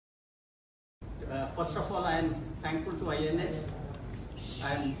First of all, I am thankful to INS.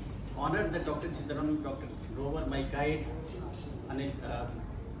 I am honored that Dr. Chidambaram, Dr. Grover, my guide, Anand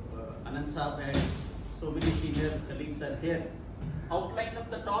Saab, and so many senior colleagues are here. Outline of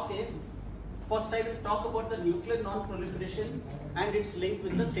the talk is, first I will talk about the nuclear non-proliferation and its link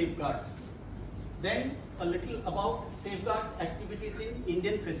with the safeguards. Then a little about safeguards activities in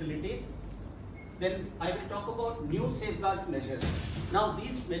Indian facilities. Then I will talk about new safeguards measures. Now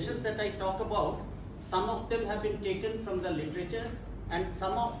these measures that I talk about, some of them have been taken from the literature and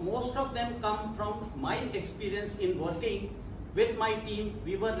most of them come from my experience in working with my team.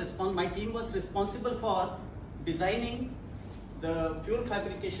 My team was responsible for designing the fuel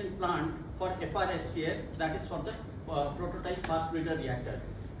fabrication plant for FRFCF, that is for the prototype fast breeder reactor.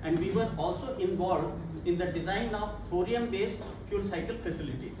 And we were also involved in the design of thorium-based fuel cycle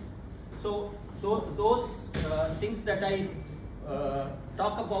facilities. So those things that I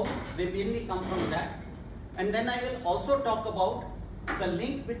talk about, they mainly come from that. And then I will also talk about the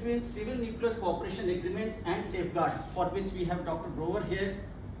link between civil nuclear cooperation agreements and safeguards, for which we have Dr. Grover here,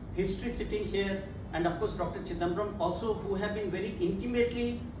 history sitting here, and of course Dr. Chidambaram also, who have been very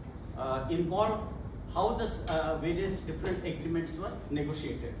intimately involved how the various different agreements were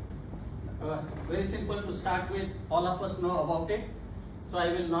negotiated. Very simple to start with, all of us know about it, so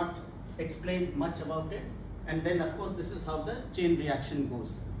I will not explain much about it. And then of course this is how the chain reaction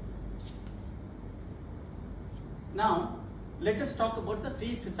goes. Now let us talk about the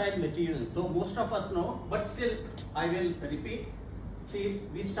three fissile material, though most of us know, but still I will repeat. See,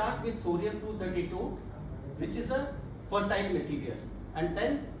 we start with thorium-232, which is a fertile material, and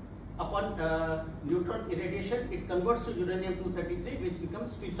then upon neutron irradiation, it converts to uranium-233, which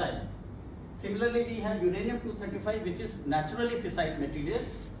becomes fissile. Similarly, we have uranium-235, which is naturally fissile material,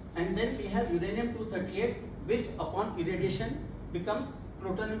 and then we have uranium-238, which upon irradiation becomes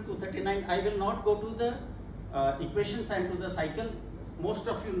plutonium-239. I will not go to the equations and to the cycle. Most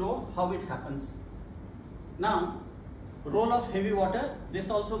of you know how it happens. Now, role of heavy water, this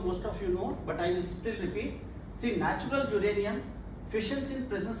also most of you know, but I will still repeat. See, natural uranium fissions in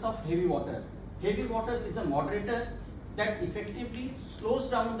presence of heavy water. Heavy water is a moderator that effectively slows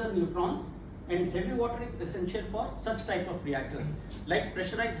down the neutrons, and heavy water is essential for such type of reactors, like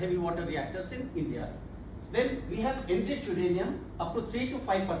pressurized heavy water reactors in India. Then we have enriched uranium up to 3 to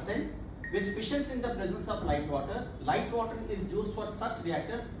 5%, which fissions in the presence of light water. Light water is used for such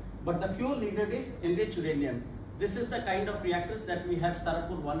reactors, but the fuel needed is enriched uranium. This is the kind of reactors that we have,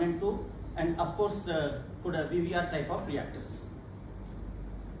 Tarapur 1 and 2, and of course the VVR type of reactors.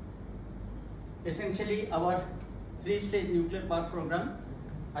 Essentially our 3-stage nuclear power program,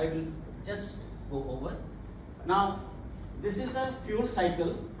 I will just go over. Now this is a fuel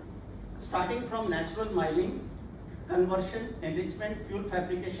cycle starting from natural mining, conversion, enrichment, fuel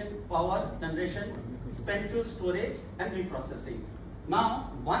fabrication, power generation, spent fuel storage and reprocessing.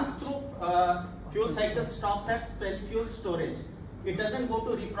 Now once through fuel cycle stops at spent fuel storage, it doesn't go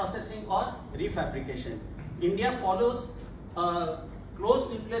to reprocessing or refabrication. India follows a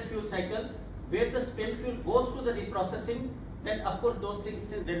closed nuclear fuel cycle where the spent fuel goes to the reprocessing. Then of course those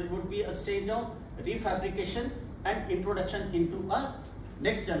things, there would be a stage of refabrication and introduction into a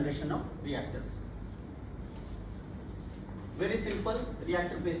next generation of reactors. Very simple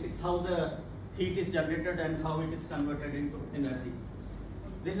reactor basics, how the heat is generated and how it is converted into energy.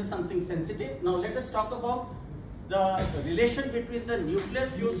 This is something sensitive. Now let us talk about the relation between the nuclear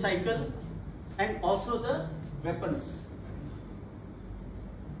fuel cycle and also the weapons.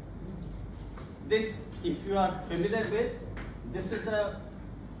 This, if you are familiar with, this is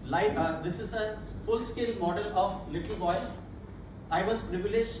a full-scale model of little boy. I was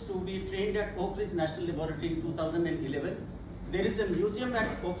privileged to be trained at Oak Ridge National Laboratory in 2011. There is a museum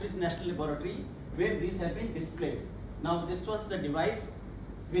at Oak Ridge National Laboratory where these have been displayed. Now this was the device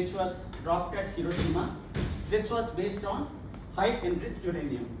which was dropped at Hiroshima. This was based on high enriched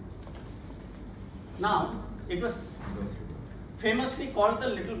uranium. Now it was famously called the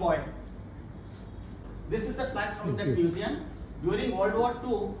little boy. This is a plaque from that museum. During World War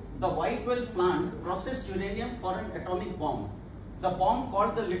II, the Y-12 plant processed uranium for an atomic bomb. The bomb,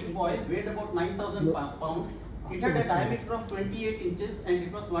 called the little boy, weighed about 9,000 pounds. It had a diameter of 28 inches and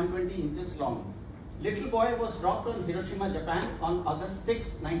it was 120 inches long. Little boy was dropped on Hiroshima, Japan on August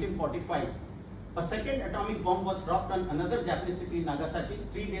 6, 1945. A second atomic bomb was dropped on another Japanese city, Nagasaki,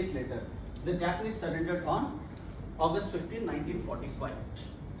 3 days later. The Japanese surrendered on August 15, 1945.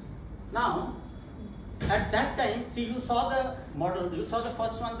 Now, at that time, see, you saw the model, you saw the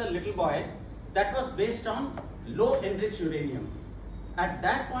first one, the little boy, that was based on low enriched uranium. At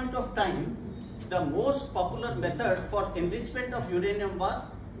that point of time, the most popular method for enrichment of uranium was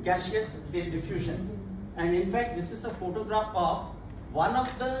gaseous diffusion. And in fact, this is a photograph of one of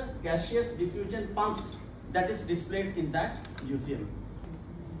the gaseous diffusion pumps that is displayed in that museum.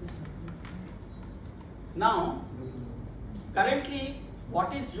 Now, currently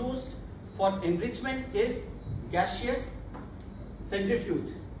what is used for enrichment is gaseous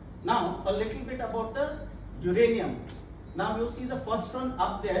centrifuge. Now, a little bit about the uranium. Now you see the first one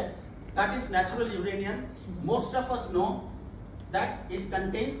up there, that is natural uranium. Most of us know that it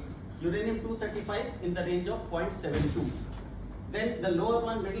contains uranium-235 in the range of 0.72. Then the lower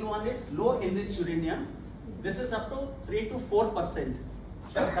one, middle one is low enriched uranium. This is up to 3 to 4%.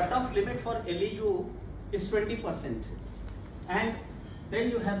 The cutoff limit for LEU is 20%. And then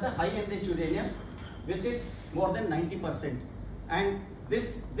you have the high enriched uranium, which is more than 90%. And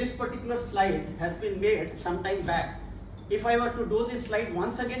this particular slide has been made some time back. If I were to do this slide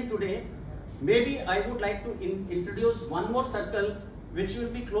once again today, maybe I would like to introduce one more circle which will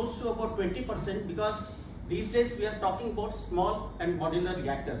be close to about 20%, because these days we are talking about small and modular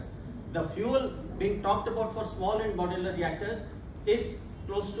reactors. The fuel being talked about for small and modular reactors is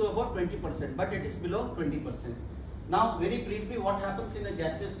close to about 20%, but it is below 20%. Now, very briefly, what happens in a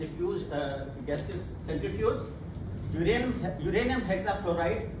gaseous centrifuge? Uranium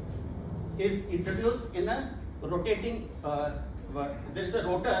hexafluoride is introduced in a rotating, there is a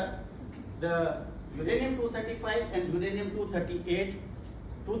rotor. The uranium-235 and uranium-238,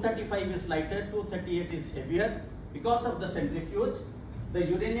 235 is lighter, 238 is heavier. Because of the centrifuge, the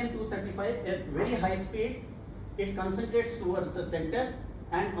uranium-235 at very high speed, it concentrates towards the center,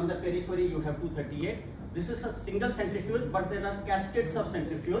 and on the periphery you have 238. This is a single centrifuge, but there are cascades of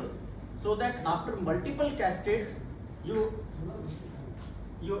centrifuge, so that after multiple cascades, you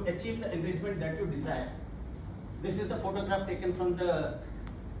achieve the enrichment that you desire. This is the photograph taken from the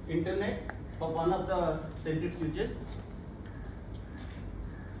internet of one of the centrifuges.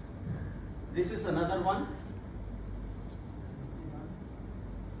 This is another one.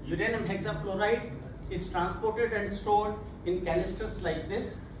 Uranium hexafluoride is transported and stored in canisters like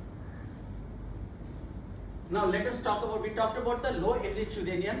this. Now let us talk about, we talked about the low enriched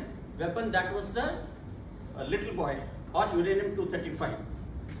uranium weapon, that was the little boy, or uranium-235.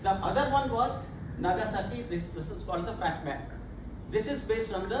 The other one was Nagasaki. This is called the fat man. This is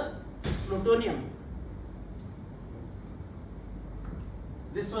based on the plutonium.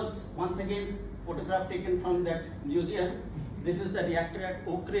 This was once again photograph taken from that museum. This is the reactor at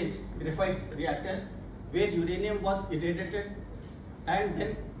Oak Ridge, graphite reactor, where uranium was irradiated, and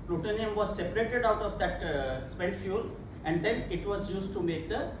then plutonium was separated out of that spent fuel, and then it was used to make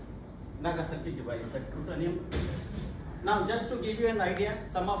the Nagasaki device, that plutonium. Now, just to give you an idea,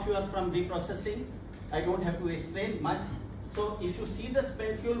 some of you are from reprocessing, I don't have to explain much. So, if you see the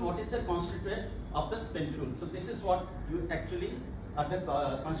spent fuel, what is the constituent of the spent fuel? So, this is what you actually are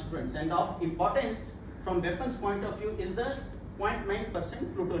the constituents. And of importance from weapons point of view is the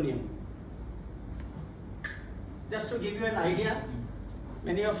 0.9% plutonium. Just to give you an idea,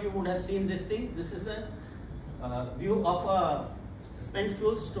 many of you would have seen this thing. This is a view of a spent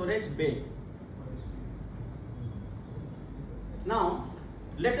fuel storage bay. Now,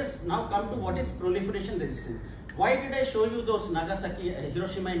 let us now come to what is proliferation resistance. Why did I show you those Nagasaki,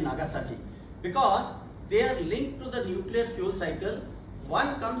 Hiroshima and Nagasaki? Because they are linked to the nuclear fuel cycle.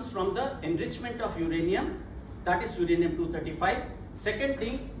 One comes from the enrichment of uranium, that is uranium-235. Second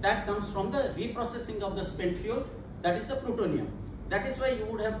thing, that comes from the reprocessing of the spent fuel, that is the plutonium. That is why you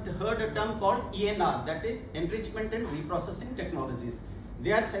would have heard a term called ENR, that is enrichment and reprocessing technologies.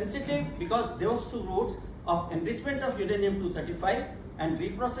 They are sensitive because those two routes of enrichment of uranium-235 and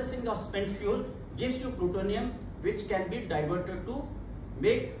reprocessing of spent fuel gives you plutonium, which can be diverted to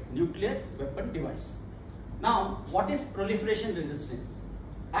make nuclear weapon device. Now, what is proliferation resistance?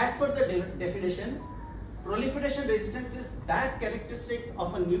 As per the definition, proliferation resistance is that characteristic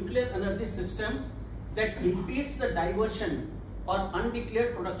of a nuclear energy system that impedes the diversion or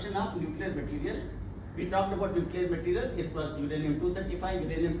undeclared production of nuclear material. We talked about nuclear material, it was uranium-235,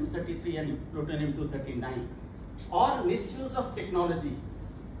 uranium-233 and plutonium-239. Or misuse of technology,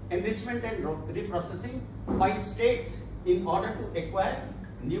 enrichment and reprocessing by states in order to acquire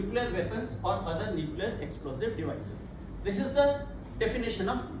nuclear weapons or other nuclear explosive devices. This is the definition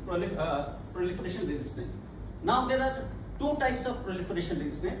of proliferation resistance. Now there are two types of proliferation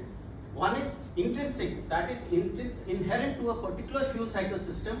resistance. One is intrinsic, that is inherent to a particular fuel cycle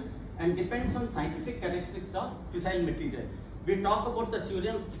system and depends on scientific characteristics of fissile material. We talk about the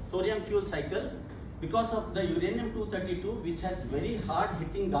thorium fuel cycle because of the uranium-232, which has very hard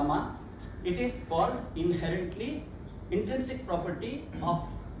hitting gamma. It is called inherently intrinsic property of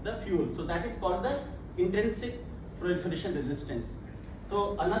the fuel. So that is called the intrinsic proliferation resistance.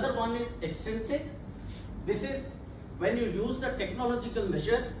 So another one is extrinsic. This is when you use the technological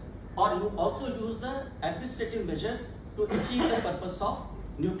measures or you also use the administrative measures to achieve the purpose of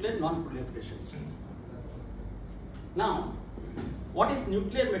nuclear non-proliferation. Now, what is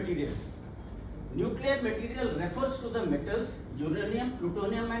nuclear material? Nuclear material refers to the metals uranium,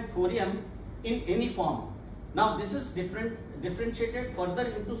 plutonium and thorium in any form. Now this is differentiated further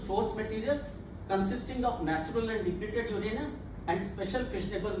into source material consisting of natural and depleted uranium and special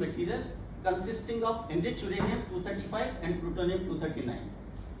fissionable material consisting of enriched uranium-235 and plutonium-239.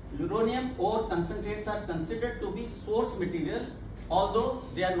 Uranium ore concentrates are considered to be source material, although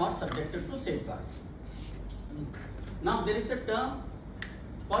they are not subjected to safeguards. Now there is a term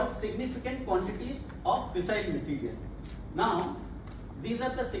called significant quantities of fissile material. Now these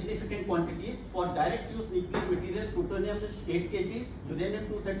are the significant quantities. For direct use nuclear material, plutonium is 8 kg,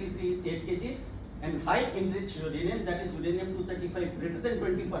 uranium-233 is 8 kg, and high enriched uranium, that is uranium-235 greater than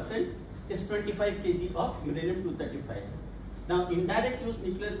 20%, is 25 kg of uranium-235. Now indirect use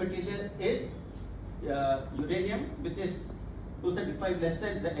nuclear material is uranium, which is 235 less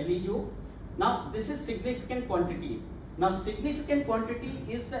than the LEU. Now this is significant quantity. Now significant quantity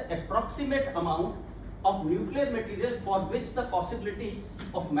is the approximate amount of nuclear material for which the possibility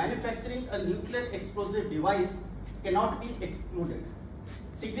of manufacturing a nuclear explosive device cannot be excluded.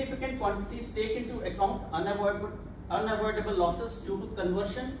 Significant quantities take into account unavoidable losses due to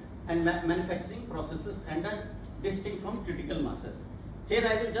conversion and manufacturing processes and are distinct from critical masses. Here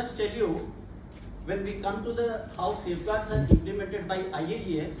I will just tell you, when we come to the how safeguards are implemented by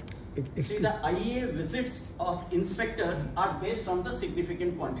IAEA, see the IAEA visits of inspectors are based on the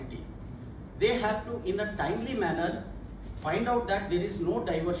significant quantity. They have to, in a timely manner, find out that there is no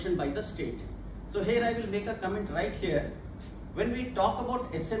diversion by the state. So here I will make a comment right here. When we talk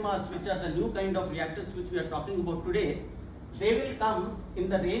about SMRs, which are the new kind of reactors which we are talking about today, they will come in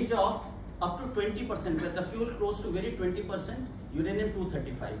the range of up to 20%, where the fuel close to very 20%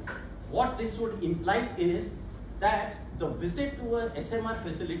 uranium-235. What this would imply is that the visit to a SMR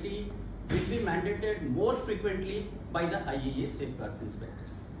facility will be mandated more frequently by the IAEA safeguards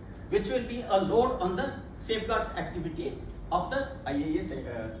inspectors, which will be a load on the safeguards activity of the IAEA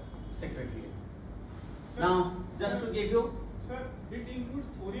secretariat. Sir, Now, just to give you... Sir, it includes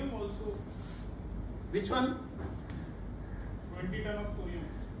thorium also. Which one? 20 ton of thorium.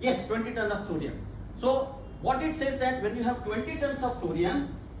 Yes, 20 ton of thorium. So, what it says that when you have 20 tons of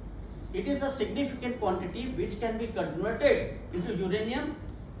thorium, it is a significant quantity which can be converted into uranium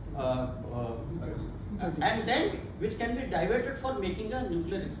and then which can be diverted for making a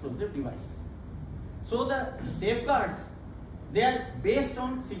nuclear explosive device. So the safeguards, they are based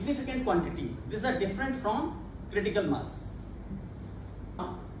on significant quantity. These are different from critical mass.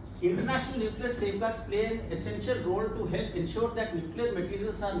 International nuclear safeguards play an essential role to help ensure that nuclear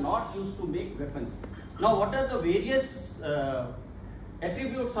materials are not used to make weapons. Now, what are the various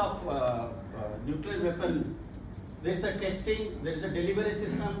attributes of nuclear weapon? There is a testing, there is a delivery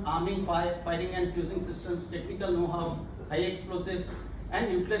system, arming, firing and fusing systems, technical know-how, high explosives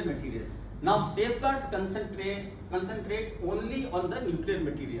and nuclear materials. Now safeguards concentrate only on the nuclear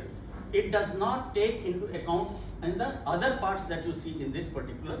material. It does not take into account and the other parts that you see in this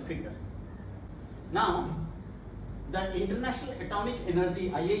particular figure. Now, the International Atomic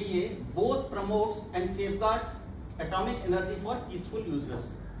Energy, IAEA, both promotes and safeguards atomic energy for peaceful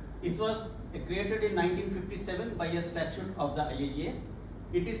uses. It was created in 1957 by a statute of the IAEA.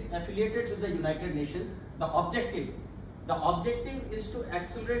 It is affiliated with the United Nations. The objective is to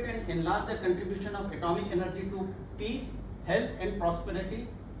accelerate and enlarge the contribution of atomic energy to peace, health and prosperity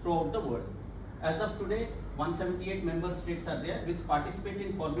throughout the world. As of today, 178 member states are there which participate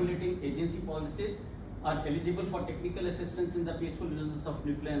in formulating agency policies, are eligible for technical assistance in the peaceful uses of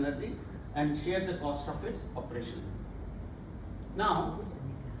nuclear energy and share the cost of its operation. Now,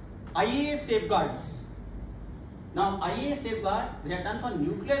 IAEA safeguards. Now, IAEA safeguard, they are done for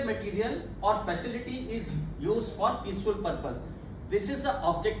nuclear material or facility is used for peaceful purpose. This is the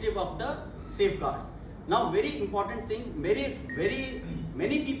objective of the safeguards. Now, very important thing,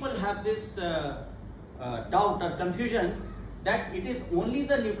 many people have this doubt or confusion that it is only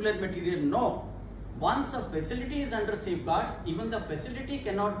the nuclear material. No. Once a facility is under safeguards, even the facility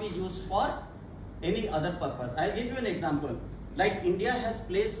cannot be used for any other purpose. I'll give you an example. Like India has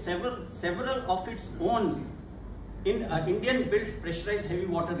placed several of its own Indian-built pressurized heavy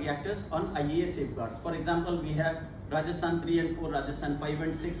water reactors on IAEA safeguards. For example, we have Rajasthan 3 and 4, Rajasthan 5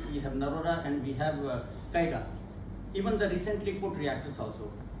 and 6, we have Narora and we have Kaiga. Even the recently put reactors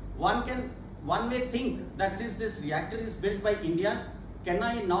also. One may think that since this reactor is built by India, can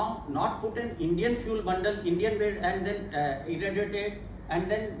I now not put an Indian fuel bundle, Indian made and then irradiate it and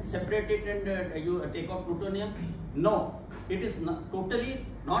then separate it and you take out plutonium? No, it is totally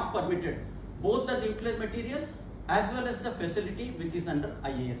not permitted. Both the nuclear material as well as the facility which is under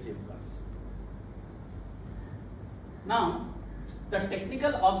IAEA safeguards. Now, the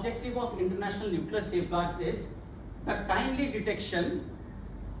technical objective of international nuclear safeguards is the timely detection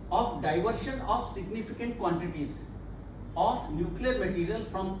of diversion of significant quantities of nuclear material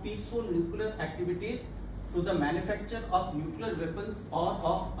from peaceful nuclear activities to the manufacture of nuclear weapons or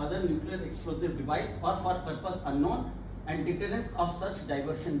of other nuclear explosive device or for purpose unknown, and deterrence of such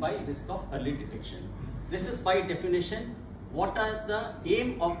diversion by risk of early detection. This is by definition what is the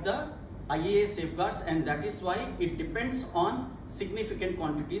aim of the IAEA safeguards, and that is why it depends on significant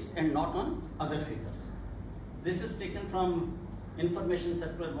quantities and not on other figures. This is taken from Information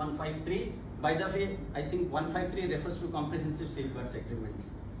Circular 153. By the way, I think 153 refers to Comprehensive Safeguards Agreement.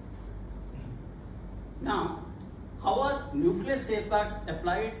 Now, how are nuclear safeguards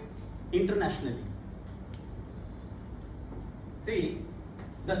applied internationally? See,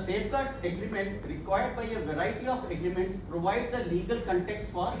 the safeguards agreement required by a variety of agreements provide the legal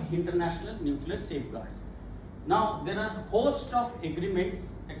context for international nuclear safeguards. Now, there are a host of agreements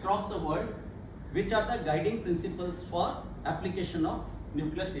across the world which are the guiding principles for application of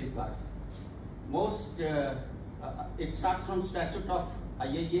nuclear safeguards. It starts from Statute of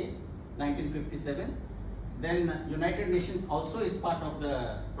IAEA 1957. Then United Nations also is part of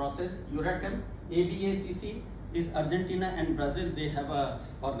the process. Euratom, ABACC is Argentina and Brazil, they have a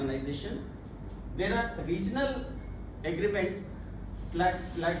organization. There are regional agreements,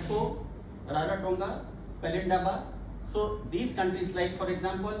 Platco, Rarotonga, Pelindaba. So these countries, like for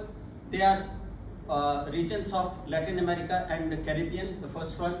example, they are regions of Latin America and Caribbean, the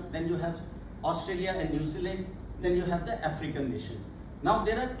first one. Then you have Australia and New Zealand. Then you have the African nations. Now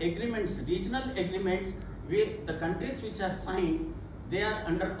there are agreements, regional agreements, where the countries which are signed, they are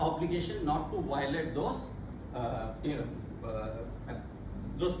under obligation not to violate those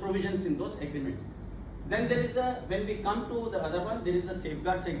provisions in those agreements. Then there is a, when we come to the other one, there is a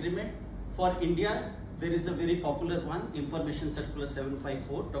safeguards agreement. For India, there is a very popular one, Information Circular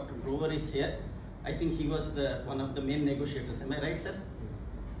 754. Dr. Grover is here. I think he was one of the main negotiators. Am I right, sir?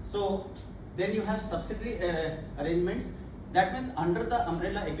 So then you have subsidiary arrangements. That means under the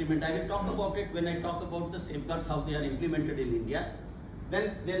umbrella agreement, I will talk about it when I talk about the safeguards, how they are implemented in India.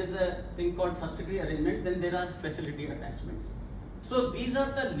 Then there is a thing called subsidiary arrangement, then there are facility attachments. So these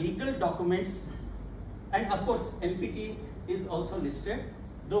are the legal documents, and of course NPT is also listed,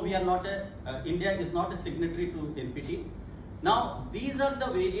 though we are not India is not a signatory to NPT. Now these are the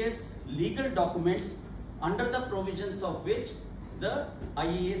various legal documents under the provisions of which the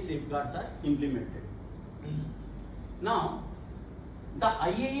IAEA safeguards are implemented. Now, the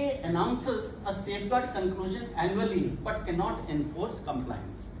IAEA announces a safeguard conclusion annually but cannot enforce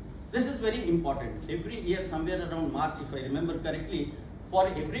compliance. This is very important. Every year, somewhere around March, if I remember correctly, for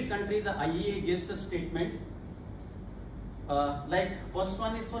every country, the IAEA gives a statement. Like first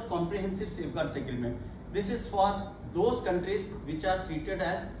one is for Comprehensive Safeguards Agreement. This is for those countries which are treated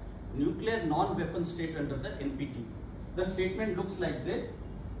as nuclear non-weapon state under the NPT. The statement looks like this.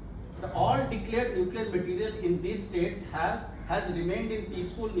 All declared nuclear material in these states has remained in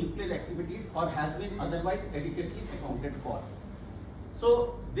peaceful nuclear activities or has been otherwise adequately accounted for.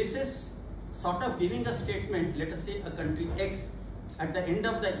 So this is sort of giving a statement, let us say a country X, at the end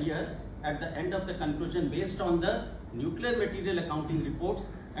of the year, at the end of the conclusion, based on the nuclear material accounting reports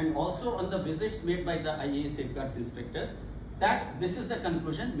and also on the visits made by the IAEA safeguards inspectors, that this is the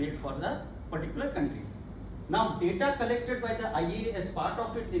conclusion made for the particular country. Now, data collected by the IAEA as part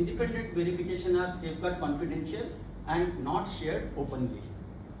of its independent verification are safeguard confidential and not shared openly.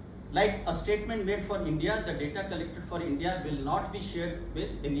 Like a statement made for India, the data collected for India will not be shared with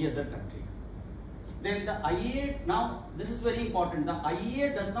any other country. Then the IAEA, now this is very important, the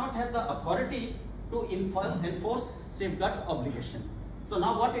IAEA does not have the authority to enforce safeguards obligation. So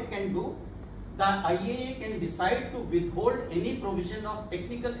now what it can do, the IAEA can decide to withhold any provision of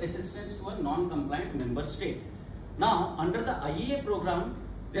technical assistance to a non-compliant member state. Now, under the IAEA program,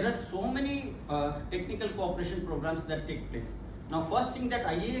 there are so many technical cooperation programs that take place. Now, first thing that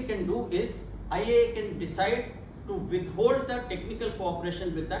IAEA can do is, IAEA can decide to withhold the technical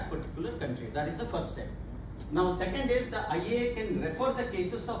cooperation with that particular country. That is the first step. Now, second is the IAEA can refer the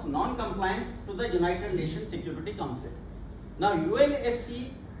cases of non-compliance to the United Nations Security Council. Now,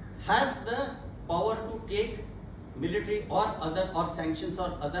 UNSC has the power to take military or sanctions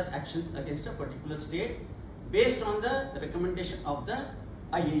or other actions against a particular state based on the recommendation of the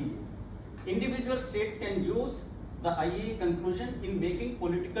IAEA. Individual states can use the IAEA conclusion in making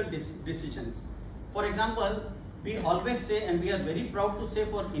political decisions. For example, we always say, and we are very proud to say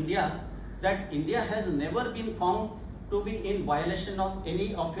for India, that India has never been found to be in violation of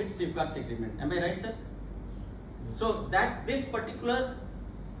any of its safeguards agreement. Am I right, sir? So that this particular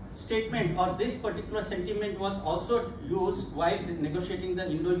statement or this particular sentiment was also used while negotiating the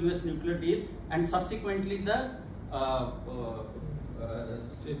Indo-US nuclear deal, and subsequently the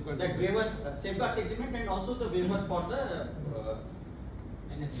that waiver safeguards agreement, and also the waiver for the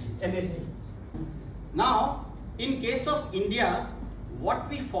NSC. Now, in case of India, what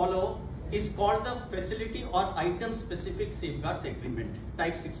we follow is called the facility or item specific safeguards agreement,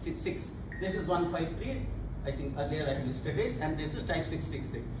 type 66. This is 153. I think earlier I listed it, and this is type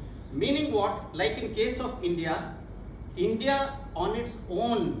 66. Meaning what? Like in case of India, India on its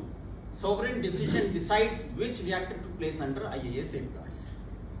own sovereign decision decides which reactor to place under IAEA safeguards.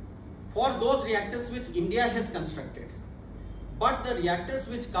 For those reactors which India has constructed. But the reactors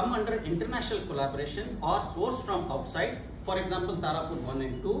which come under international collaboration are sourced from outside, for example, Tarapur 1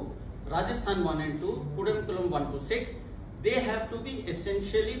 and 2, Rajasthan 1 and 2, Kudankulam 1 to 6, they have to be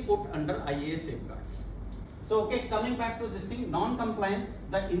essentially put under IAEA safeguards. So, okay, coming back to this thing, non-compliance,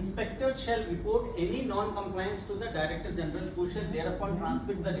 the inspectors shall report any non-compliance to the Director General, who shall thereupon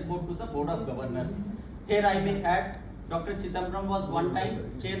transmit the report to the Board of Governors. Here I may add, Dr. Chidambaram was one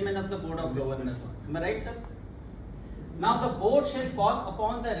time Chairman of the Board of Governors. Am I right, sir? Now, the board shall call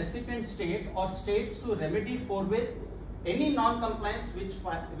upon the recipient state or states to remedy forthwith any non-compliance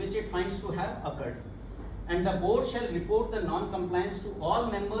which it finds to have occurred. And the board shall report the non-compliance to all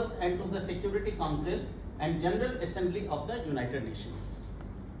members and to the Security Council and General Assembly of the United Nations.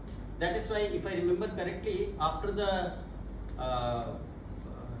 That is why, if I remember correctly, after the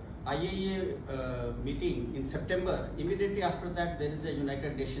IAEA meeting in September, immediately after that there is a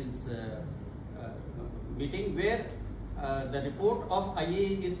United Nations meeting where the report of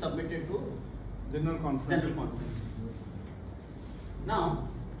IAEA is submitted to General Conference. General Conference. Now,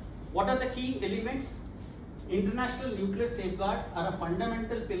 what are the key elements? International nuclear safeguards are a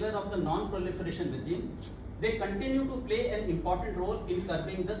fundamental pillar of the non-proliferation regime. They continue to play an important role in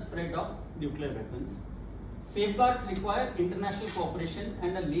curbing the spread of nuclear weapons. Safeguards require international cooperation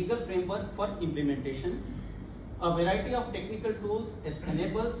and a legal framework for implementation. A variety of technical tools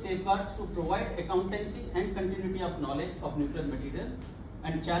enable safeguards to provide accountancy and continuity of knowledge of nuclear material,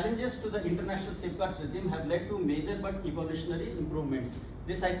 and challenges to the international safeguards regime have led to major but evolutionary improvements.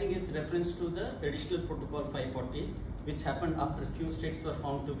 This, I think, is reference to the additional protocol 540, which happened after few states were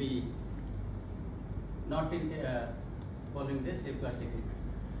found to be not in following the safeguards agreement.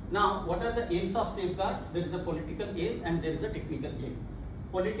 Now, what are the aims of safeguards? There is a political aim and there is a technical aim.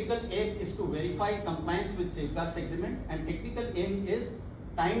 Political aim is to verify compliance with safeguards agreement, and technical aim is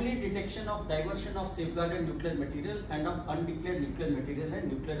timely detection of diversion of safeguarded nuclear material and of undeclared nuclear material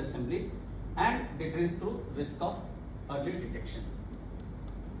and nuclear assemblies, and deterrence through risk of early detection.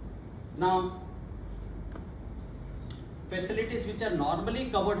 Now, facilities which are normally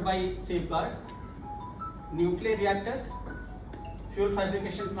covered by safeguards: nuclear reactors, fuel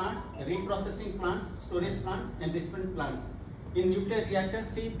fabrication plants, reprocessing plants, storage plants, enrichment plants. In nuclear reactors,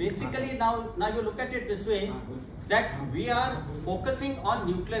 see, basically now you look at it this way, that we are focusing on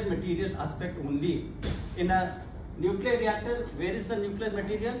nuclear material aspect only. In a nuclear reactor, where is the nuclear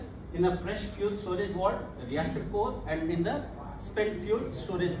material? In a fresh fuel storage vault, reactor core, and in the spent fuel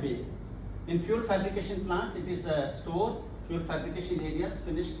storage bay. In fuel fabrication plants, it is stores, fuel fabrication areas,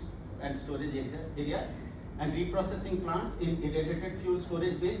 finished and storage areas, and reprocessing plants in irradiated fuel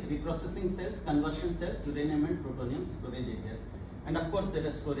storage bays, reprocessing cells, conversion cells, uranium and plutonium storage areas. And of course, there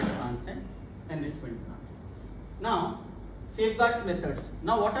are storage plants and enrichment plants. Now, safeguards methods.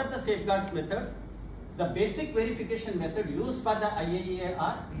 Now, what are the safeguards methods? The basic verification method used by the IAEA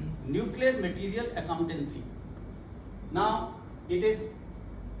are nuclear material accountancy. Now, it is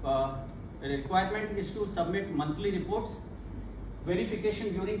a requirement is to submit monthly reports,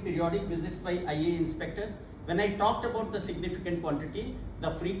 verification during periodic visits by IAEA inspectors. When I talked about the significant quantity,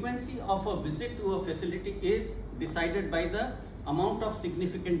 the frequency of a visit to a facility is decided by the amount of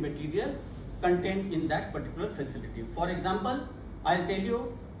significant material contained in that particular facility. For example, I'll tell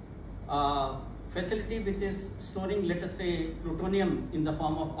you a facility which is storing, let us say, plutonium in the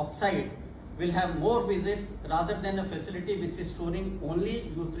form of oxide will have more visits rather than a facility which is storing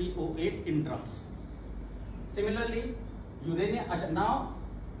only U3O8 in drums. Similarly, uranium, now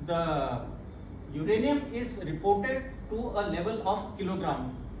the uranium is reported to a level of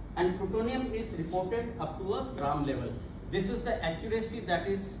kilogram and plutonium is reported up to a gram level. This is the accuracy that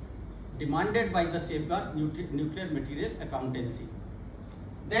is demanded by the safeguards nuclear material accountancy.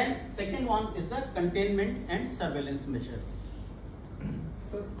 Then second one is the containment and surveillance measures.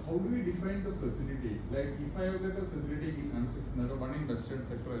 Sir, how do we define the facility? Like, if I have got a facility in another one in Western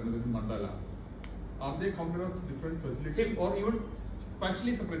sector, another in Mandala, are they counted as different facilities or even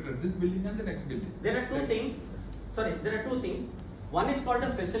partially separated? This building and the next building? There are two things. Sorry, there are two things. One is called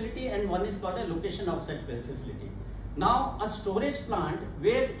a facility and one is called a location outside facility. Now, a storage plant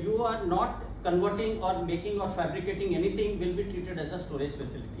where you are not converting or making or fabricating anything will be treated as a storage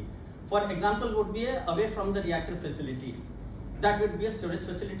facility. For example, would be away from the reactor facility. That would be a storage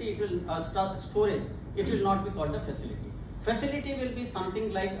facility. It will start storage. It will not be called a facility. Facility will be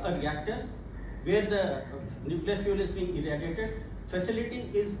something like a reactor where the nuclear fuel is being irradiated. Facility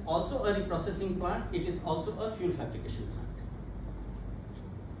is also a reprocessing plant. It is also a fuel fabrication plant.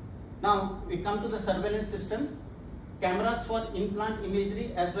 Now we come to the surveillance systems. Cameras for in-plant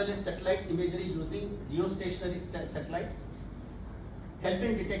imagery as well as satellite imagery using geostationary satellites. Help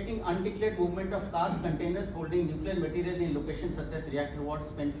in detecting undeclared movement of cars, containers holding nuclear material in locations such as reactor vaults,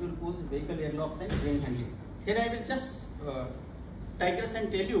 spent fuel pools, vehicle airlocks and grain handling. Here I will just digress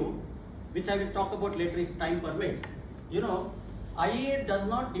and tell you, which I will talk about later if time permits. You know, IAEA does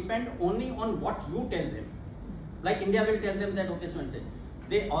not depend only on what you tell them. Like India will tell them that, okay, so and say.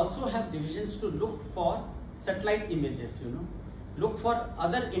 They also have divisions to look for satellite images, you know, look for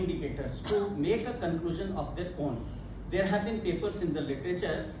other indicators to make a conclusion of their own. There have been papers in the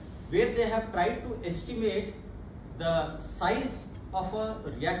literature where they have tried to estimate the size of a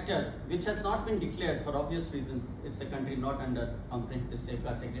reactor which has not been declared for obvious reasons. It's a country not under comprehensive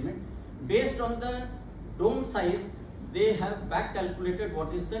safeguards agreement. Based on the dome size, they have back calculated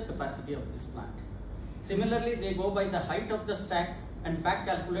what is the capacity of this plant. Similarly, they go by the height of the stack and back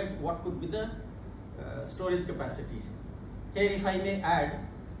calculate what could be the storage capacity. Here, if I may add,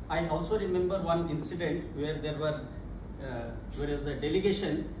 I also remember one incident where there was a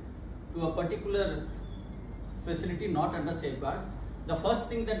delegation to a particular facility not under safeguard. The first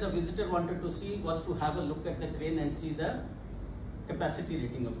thing that the visitor wanted to see was to have a look at the crane and see the capacity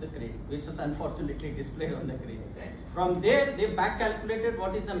rating of the crane, which was unfortunately displayed on the crane. From there, they back calculated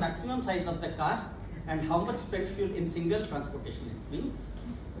what is the maximum size of the cask and how much spent fuel in single transportation is being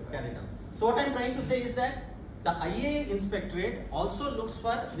carried out. So what I am trying to say is that the IAEA inspectorate also looks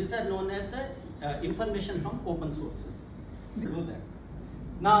for, these are known as the information from open sources. Do that.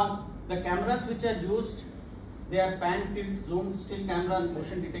 Now, the cameras which are used, they are pan, tilt, zoom, still cameras,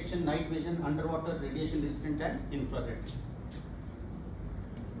 motion detection, night vision, underwater, radiation resistant and infrared.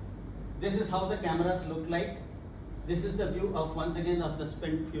 This is how the cameras look like. This is the view of, once again, of the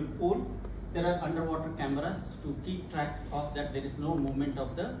spent fuel pool. There are underwater cameras to keep track of that there is no movement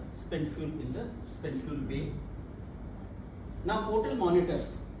of the spent fuel in the spent fuel bay. Now, portal monitors.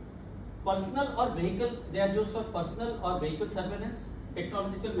 Personal or vehicle, they are used for personal or vehicle surveillance.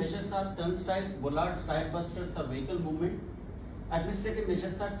 Technological measures are turnstiles, bollards, tire busters or vehicle movement. Administrative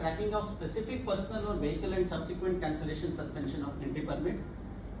measures are tracking of specific personal or vehicle and subsequent cancellation, suspension of entry permits.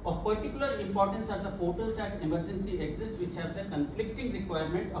 Of particular importance are the portals at emergency exits which have the conflicting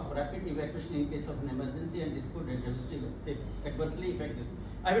requirement of rapid evacuation in case of an emergency and this could adversely affect this.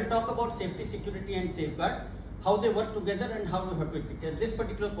 I will talk about safety, security and safeguards, how they work together and how we have to take care. This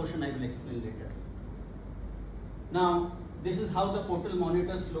particular portion I will explain later. Now, this is how the portal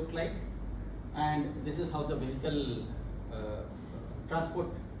monitors look like and this is how the vehicle transport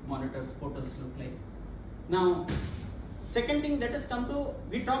monitors portals look like. Now, second thing, let us come to,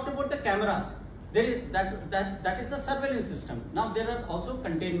 we talked about the cameras. There is that is the surveillance system. Now there are also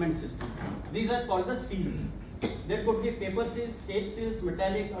containment systems. These are called the seals. There could be paper seals, tape seals,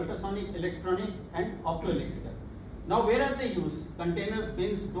 metallic, ultrasonic, electronic and optoelectrical. Now where are they used? Containers,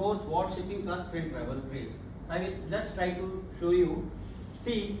 bins, doors, ward, shipping, trucks, train, travel, trails. I will just try to show you.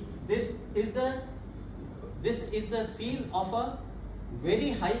 See, this is a seal of a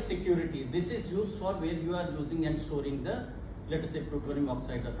very high security. This is used for where you are using and storing the, let us say, plutonium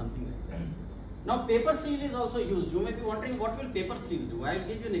oxide or something like that. Now, paper seal is also used. You may be wondering, what will paper seal do? I will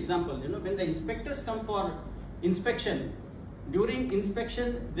give you an example. You know, when the inspectors come for inspection, during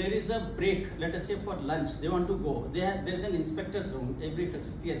inspection there is a break. Let us say for lunch, they want to go. There is an inspector's room. Every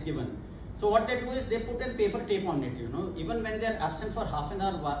facility has given. So what they do is they put a paper tape on it. You know, even when they are absent for half an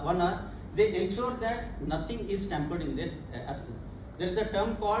hour, 1 hour, they ensure that nothing is tampered in their absence. There is a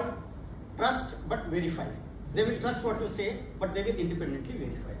term called trust but verify. They will trust what you say, but they will independently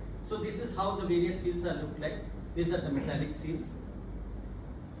verify. So this is how the various seals are look like. These are the metallic seals.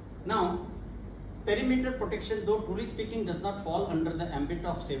 Now, perimeter protection, though truly speaking does not fall under the ambit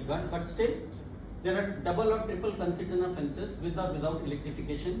of safeguard, but still there are double or triple concertina fences with or without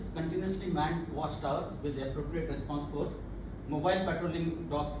electrification, continuously manned watchtowers with the appropriate response force, mobile patrolling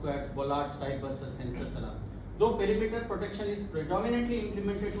dog squads, bollards, tire busters, sensors, alarms. though perimeter protection is predominantly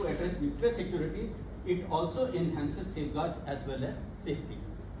implemented to address nuclear security, it also enhances safeguards as well as safety.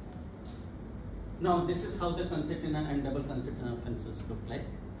 Now, this is how the concertina and double concertina fences look like.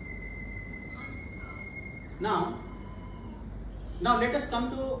 Now let us come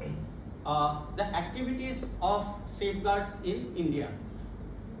to the activities of safeguards in India.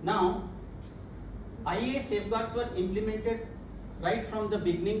 Now, IAEA safeguards were implemented right from the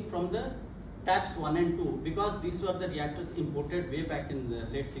beginning, from the TAPS 1 and 2, because these were the reactors imported way back in the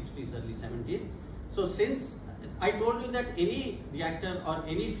late 60s, early 70s. So since I told you that any reactor or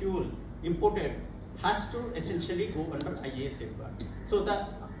any fuel imported has to essentially go under IAEA safeguard. So the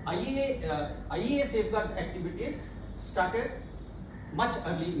IAEA safeguards activities started much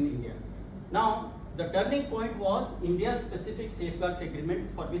early in India. Now, the turning point was India's specific safeguards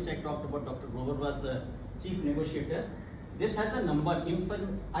agreement, for which I talked about. Dr. Grover was the chief negotiator. This has a number.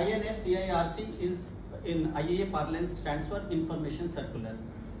 INFCIRC is, in IAEA parlance, stands for Information Circular.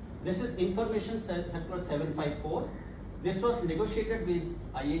 This is Information Circular 754. This was negotiated with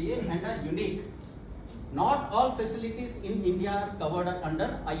IAEA and are unique. Not all facilities in India are covered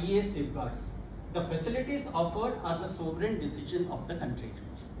under IAEA safeguards. The facilities offered are the sovereign decision of the country.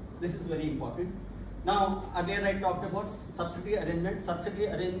 This is very important. Now, again, I talked about subsidiary arrangements.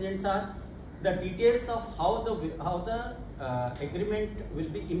 Subsidiary arrangements are the details of how the agreement will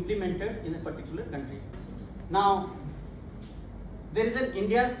be implemented in a particular country. Now, there is an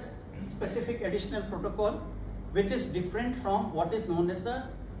India's specific additional protocol which is different from what is known as the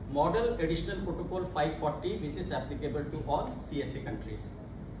Model Additional Protocol 540, which is applicable to all CSA countries.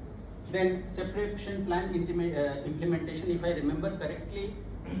 Then separation plan implementation, if I remember correctly,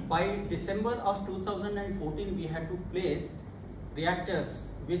 by December of 2014 we had to place reactors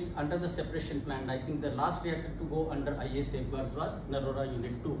which under the separation plan. I think the last reactor to go under IAEA safeguards was Narora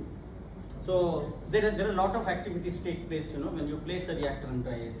Unit 2. So there are a lot of activities take place, when you place a reactor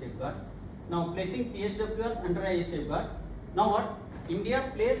under IAEA safeguards. Now, placing PSWRs under IAEA safeguards. Now what?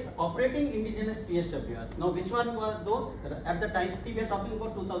 India placed operating indigenous PSWRs. Now, which one were those? At the time, see, we are talking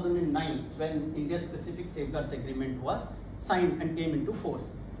about 2009 when India's specific safeguards agreement was signed and came into force.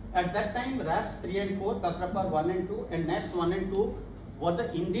 At that time, RAPS 3 and 4, Kakrapar 1 and 2 and NAPS 1 and 2 were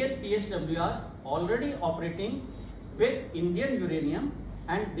the Indian PSWRs already operating with Indian uranium,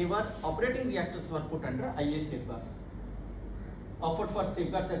 and they were operating reactors were put under IAEA safeguards, offered for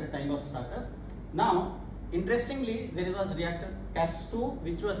safeguards at the time of startup. Now, interestingly, there was reactor CAPS 2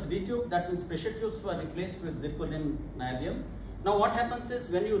 which was retubed, that means pressure tubes were replaced with zirconium niobium. Now what happens is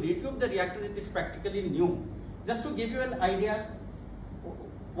when you retube the reactor, it is practically new. Just to give you an idea,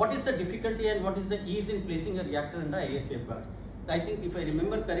 what is the difficulty and what is the ease in placing a reactor under IAEA safeguards? I think if I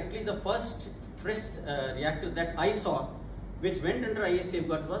remember correctly, the first fresh reactor that I saw which went under IAEA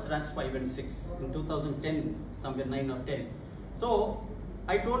safeguards was RAPS 5 and 6 in 2010, somewhere 9 or 10. So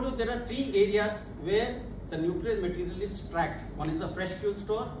I told you there are 3 areas where the nuclear material is tracked. One is the fresh fuel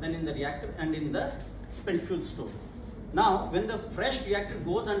store, then in the reactor and in the spent fuel store. Now, when the fresh reactor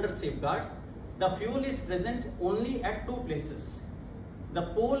goes under safeguards, the fuel is present only at 2 places. The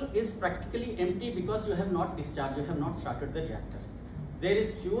pole is practically empty because you have not discharged, you have not started the reactor. There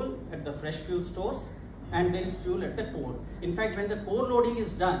is fuel at the fresh fuel stores and there is fuel at the core. In fact, when the core loading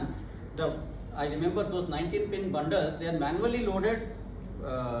is done, I remember those 19-pin bundles, they are manually loaded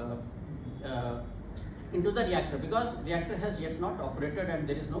into the reactor because reactor has yet not operated and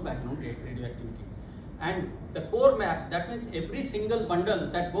there is no background radioactivity. And the core map, that means every single bundle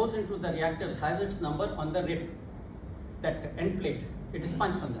that goes into the reactor has its number on the rib, that end plate. It is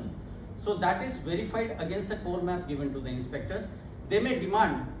punched on them. So that is verified against the core map given to the inspectors. They may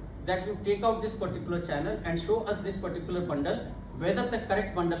demand that you take out this particular channel and show us this particular bundle, whether the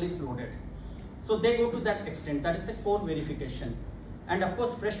correct bundle is loaded. So they go to that extent. That is the core verification. And of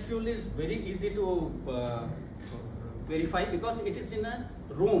course, fresh fuel is very easy to verify because it is in a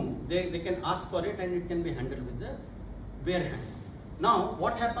room. They can ask for it and it can be handled with the bare hands. Now,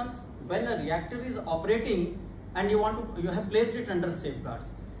 what happens when a reactor is operating and you have placed it under safeguards?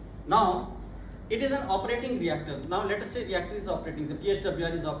 Now, it is an operating reactor. Now, let us say reactor is operating, the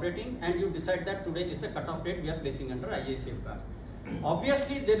PSWR is operating, and you decide that today is the cutoff date we are placing under IAEA safeguards.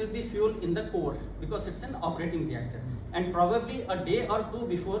 Obviously, there will be fuel in the core because it's an operating reactor, and probably a day or 2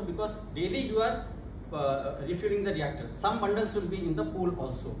 before, because daily you are refueling the reactor. Some bundles will be in the pool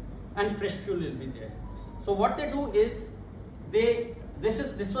also, and fresh fuel will be there. So what they do is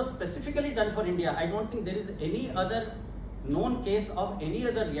this was specifically done for India. I don't think there is any other known case of any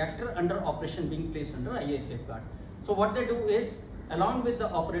other reactor under operation being placed under IAEA safeguard. So what they do is, along with the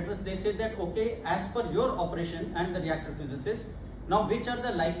operators, they say that okay, as per your operation and the reactor physicist, now which are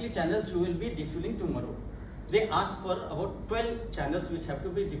the likely channels you will be defueling tomorrow? they ask for about 12 channels which have to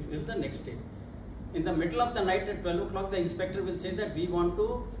be diffused the next day. In the middle of the night at 12 o'clock, the inspector will say that we want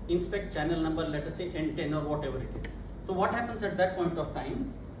to inspect channel number, let us say N10 or whatever it is. So what happens at that point of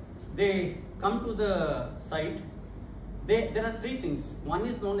time? They come to the site. There are three things. One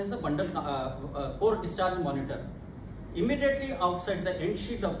is known as the bundle core discharge monitor. Immediately outside the end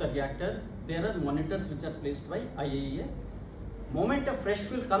sheet of the reactor, there are monitors which are placed by IAEA. Moment a fresh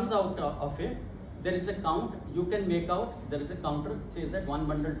fuel comes out of it, there is a count. You can make out there is a counter that says that 1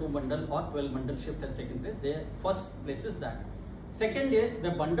 bundle, 2 bundle or 12 bundle shift has taken place. There first places that. Second is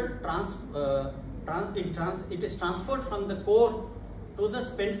the bundle it is transferred from the core to the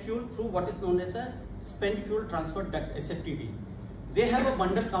spent fuel through what is known as a spent fuel transfer duct, SFTD. They have a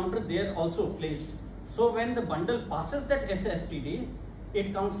bundle counter there also placed. So when the bundle passes that SFTD,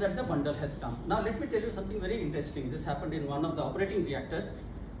 it counts that the bundle has come. Now let me tell you something very interesting. This happened in one of the operating reactors.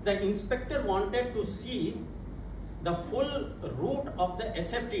 The inspector wanted to see the full route of the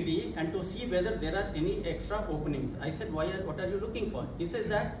SFTD and to see whether there are any extra openings. I said, what are you looking for? He says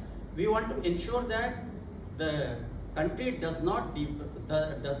that we want to ensure that the country does not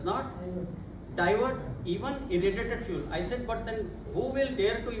divert even irradiated fuel. I said, but then who will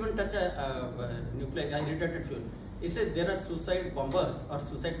dare to even touch a nuclear irradiated fuel? He said there are suicide bombers or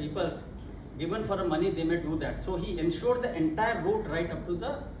suicide people. Given for money, they may do that. So he ensured the entire route right up to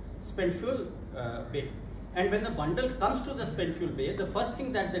the spent fuel bay. And when the bundle comes to the spent fuel bay, the first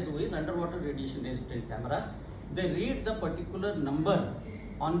thing that they do is underwater radiation resistant cameras. They read the particular number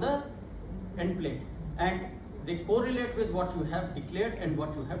on the end plate and they correlate with what you have declared and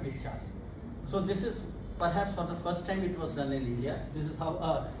what you have discharged. So this is perhaps for the first time it was done in India. This is how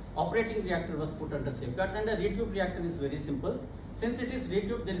a operating reactor was put under safeguards, and a retube reactor is very simple. Since it is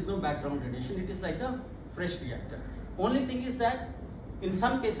retube, there is no background radiation. It is like a fresh reactor. Only thing is that in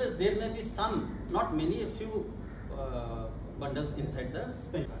some cases there may be some, not many, a few bundles inside the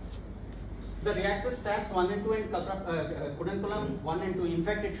spent. The reactor stacks 1 and 2 and Kudankulam 1 and 2. In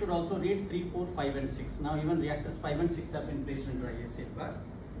fact, it should also read 3, 4, 5 and 6. Now even reactors 5 and 6 have been placed under IAEA safeguards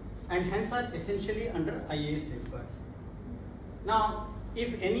and hence are essentially under IAEA safeguards. Now,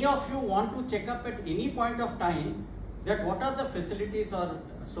 if any of you want to check up at any point of time that what are the facilities or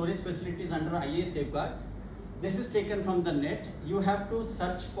storage facilities under IAEA safeguard, this is taken from the net. You have to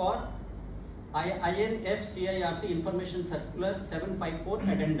search for INFCIRC Information Circular 754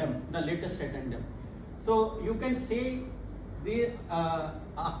 Addendum, the latest addendum. So you can say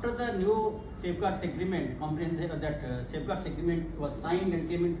after the new safeguards agreement, comprehensive safeguards agreement was signed and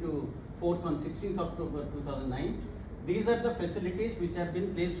came into force on 16th October 2009. These are the facilities which have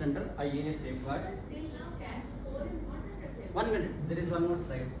been placed under IAEA safeguard. Till now, CAPS 4 is not under safeguard. 1 minute, there is one more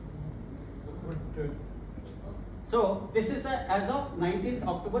slide. So this is as of 19th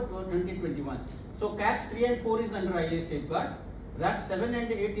October 2021. So CAPS 3 and 4 is under IAEA safeguards. RAP 7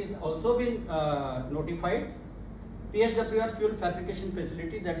 and 8 is also been notified. PFBR Fuel Fabrication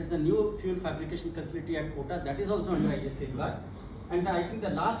Facility, that is the new fuel fabrication facility at Kota, that is also under IAEA safeguard. And I think the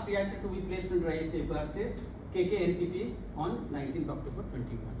last reactor to be placed under IAEA safeguards is KKNPP on 19th October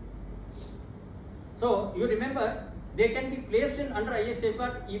 21. So you remember, they can be placed in under IAEA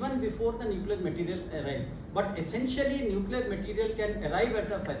safeguard even before the nuclear material arrives. But essentially, nuclear material can arrive at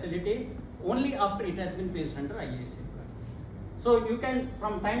a facility only after it has been placed under IAEA safeguard. So you can,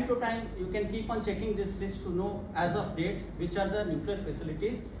 from time to time, you can keep on checking this list to know as of date which are the nuclear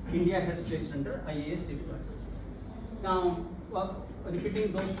facilities India has placed under IAEA safeguards. Now,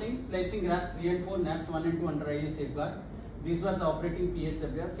 repeating those things, placing RAPs 3 and 4, NAPs 1 and 2 under IAEA safeguard. These were the operating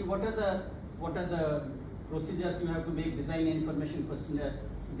PFBR. See, what are the procedures you have to make? Design information questionnaire,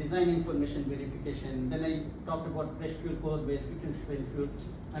 design information verification. Then I talked about fresh fuel core verification, spent fuel,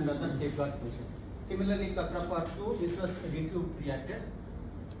 and other safeguards measures. Similarly, Katra Part 2, which was a retube reactor.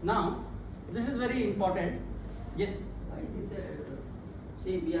 Now, this is very important. Yes? Why this,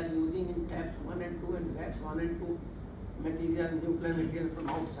 say we are using in taps 1 and 2 and taps 1 and 2 material, nuclear material from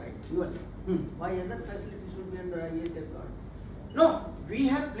outside, fuel. Why other facilities should be under IAEA safeguard? No, we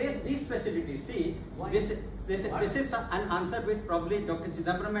have placed these facilities. See, Why? this is an answer which probably Dr.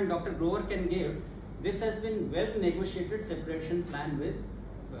 Chidambaram and Dr. Grover can give. This has been well negotiated separation plan with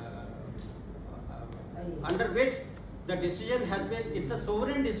under which the decision has been, it's a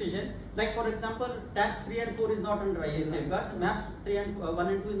sovereign decision. Like for example, TAPS 3 and 4 is not under IAEA safeguards, MAPS 3 and 1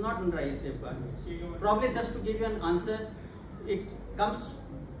 and 2 is not under IAEA safeguards. Probably just to give you an answer, it comes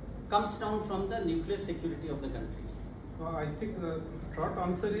down from the nuclear security of the country. I think the short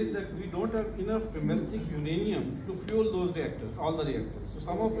answer is that we don't have enough domestic uranium to fuel those reactors, all the reactors. So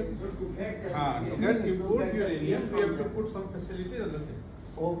some of it, to get import uranium, we have to put some facilities on the same.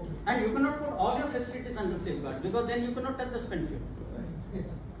 Okay. And you cannot put all your facilities under safeguard because then you cannot touch the spent fuel.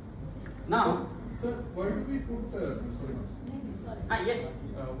 Now, Sir, why do we put, sorry, yes.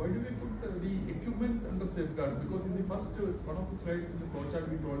 why do we put the equipments under safeguards? Because in the first, one of the slides in the flowchart,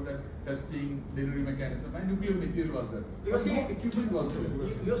 we told that testing, delivery mechanism, and nuclear material was there. You But see, no equipment was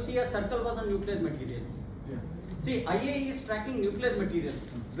there. You see a circle was on nuclear material. Yeah. See, IAE is tracking nuclear material.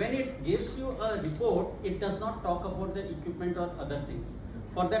 When it gives you a report, it does not talk about the equipment or other things.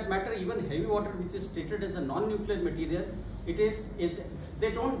 For that matter, even heavy water, which is stated as a non-nuclear material,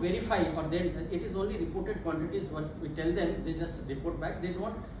 they don't verify, or it is only reported quantities. What we tell them, they just report back. They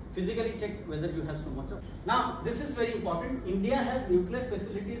don't physically check whether you have so much of. Now, this is very important. India has nuclear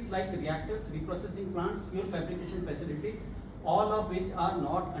facilities like reactors, reprocessing plants, fuel fabrication facilities, all of which are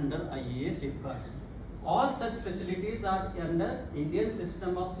not under IAEA safeguards. All such facilities are under Indian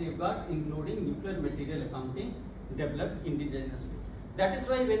system of safeguards, including nuclear material accounting developed indigenously. That is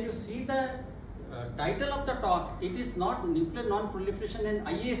why when you see the title of the talk, it is not nuclear non-proliferation and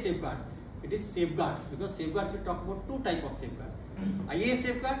IAEA safeguards. It is safeguards, because safeguards we talk about two types of safeguards: IAEA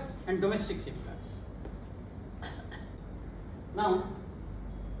safeguards and domestic safeguards. Now,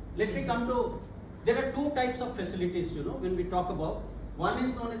 let me come to. There are two types of facilities. When we talk about, one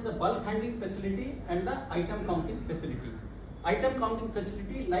is known as the bulk handling facility and the item counting facility. Item counting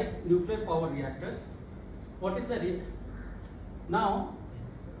facility like nuclear power reactors. What is the now?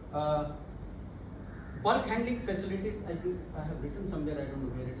 Bulk handling facilities, I think I have written somewhere, I don't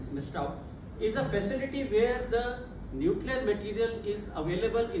know where it is missed out, is a facility where the nuclear material is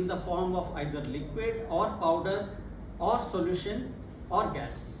available in the form of either liquid or powder or solution or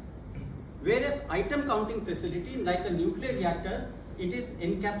gas. Whereas item counting facility, like a nuclear reactor, it is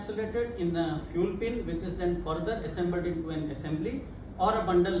encapsulated in a fuel pin, which is then further assembled into an assembly or a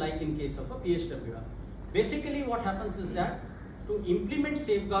bundle, like in case of a PHWR. Basically what happens is that to implement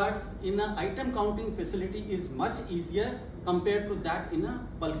safeguards in an item counting facility is much easier compared to that in a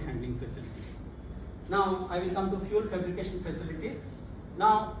bulk handling facility. Now I will come to fuel fabrication facilities.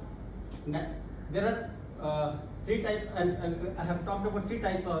 Now there are three types, and I have talked about three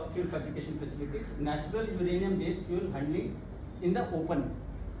types of fuel fabrication facilities: natural uranium based fuel handling in the open.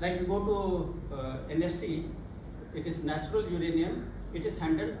 Like you go to NFC, it is natural uranium, it is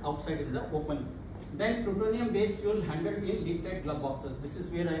handled outside in the open. Then plutonium based fuel handled in lead tight glove boxes. This is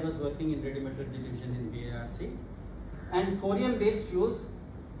where I was working in radiometallurgy division in BARC. And thorium based fuels,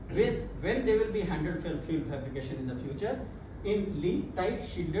 when they will be handled for fuel fabrication in the future, in lead tight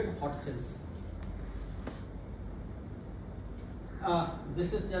shielded hot cells.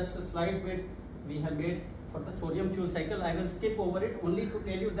 This is just a slide which we have made for the thorium fuel cycle. I will skip over it only to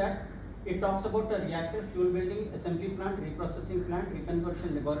tell you that it talks about a reactor, fuel building, assembly plant, reprocessing plant,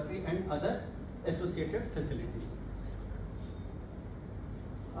 reconversion laboratory, and other associated facilities.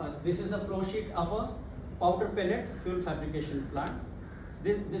 This is a flow sheet of a powder pellet fuel fabrication plant.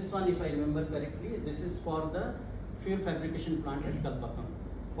 This one, if I remember correctly, this is for the fuel fabrication plant at Kalpakam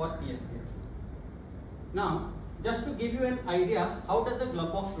for PFBR. Now, just to give you an idea, how does a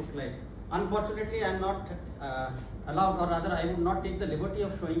glove box look like? Unfortunately, I am not allowed, or rather I would not take the liberty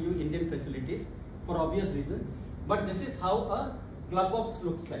of showing you Indian facilities for obvious reasons. But this is how a glove box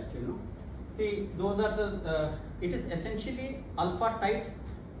looks like, See, those are the, it is essentially alpha tight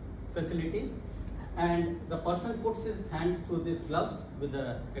facility, and the person puts his hands through these gloves with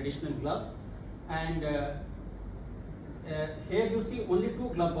the additional gloves, and here you see only two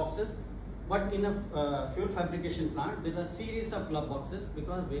glove boxes. But in a fuel fabrication plant, there are series of glove boxes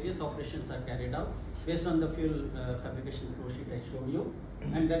because various operations are carried out based on the fuel fabrication flow sheet I showed you,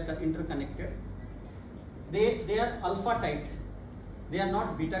 and they are interconnected. They are alpha tight. They are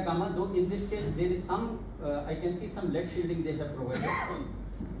not beta gamma, though in this case there is some, I can see some lead shielding they have provided.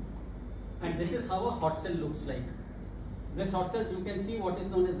 And this is how a hot cell looks like. This hot cells, you can see what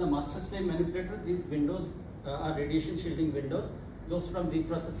is known as the master slave manipulator. These windows are radiation shielding windows. Those from the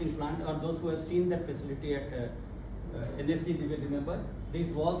processing plant, or those who have seen that facility at NFG, they will remember.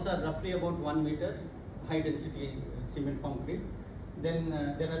 These walls are roughly about 1 meter, high density cement concrete. Then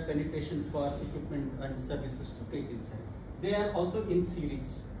there are penetrations for equipment and services to take inside. They are also in series.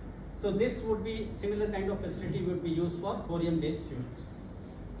 So this would be, similar kind of facility would be used for thorium based fuels.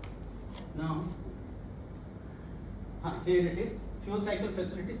 Now, here it is. Fuel cycle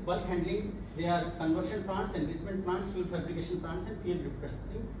facilities, bulk handling, they are conversion plants, enrichment plants, fuel fabrication plants, and fuel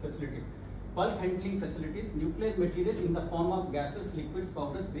reprocessing facilities. Bulk handling facilities, nuclear material in the form of gases, liquids,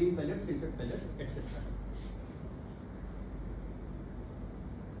 powders, green pellets, sintered pellets, etc.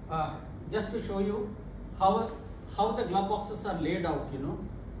 Just to show you how the glove boxes are laid out,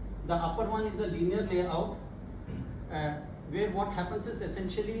 The upper one is a linear layout. where what happens is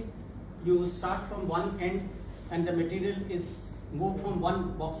essentially you start from one end and the material is moved from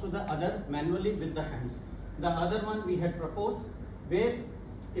one box to the other manually with the hands. The other one we had proposed where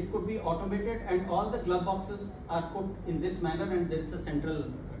it could be automated and all the glove boxes are put in this manner and there is a central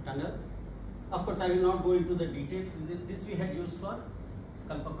tunnel. Of course, I will not go into the details. This we had used for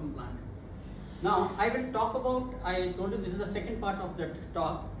Kalpakam plant. Now, I will talk about, I told you this is the second part of that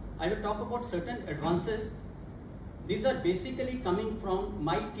talk. I will talk about certain advances. These are basically coming from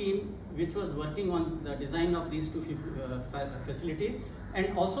my team which was working on the design of these two facilities,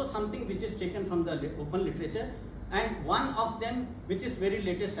 and also something which is taken from the open literature, and one of them which is very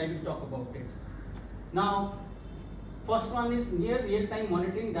latest, I will talk about it. Now, first one is near real-time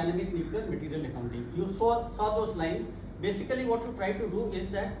monitoring dynamic nuclear material accounting. You saw those lines. Basically what you try to do is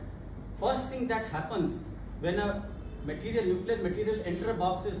that first thing that happens when a nuclear material enter a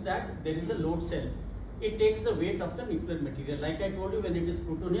box is that there is a load cell. It takes the weight of the nuclear material. Like I told you, when it is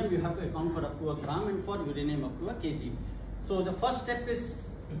plutonium, you have to account for up to a gram, and for uranium up to a kg. So the first step is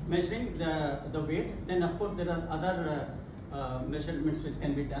measuring the weight. Then of course there are other measurements which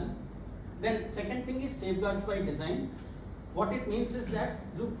can be done. Then second thing is safeguards by design. What it means is that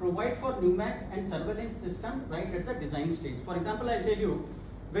you provide for NUMAC and surveillance system right at the design stage. For example, I'll tell you,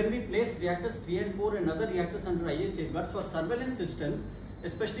 when we place reactors 3 and 4 and other reactors under IA safeguards for surveillance systems,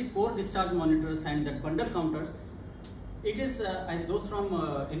 especially core discharge monitors and that bundle counters, it is, and those from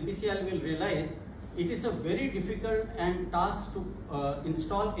NPCL will realize, it is a very difficult and task to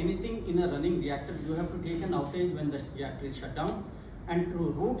install anything in a running reactor. You have to take an outage when the reactor is shut down and to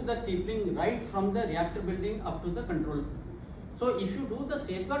route the cabling right from the reactor building up to the control. So if you do the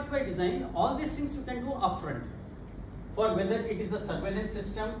safeguards by design, all these things you can do upfront, for whether it is a surveillance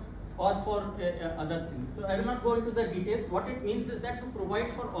system or for other things. So I will not go into the details. What it means is that you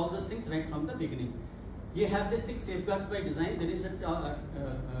provide for all those things right from the beginning. You have the 6 safeguards by design. There is a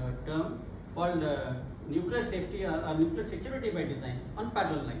term called nuclear safety or nuclear security by design on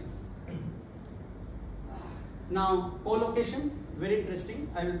parallel lines. Now, co-location, very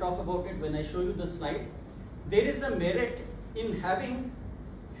interesting. I will talk about it when I show you the slide. There is a merit in having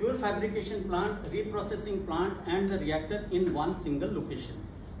fuel fabrication plant, reprocessing plant and the reactor in one single location.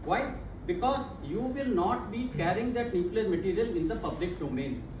 Why? Because you will not be carrying that nuclear material in the public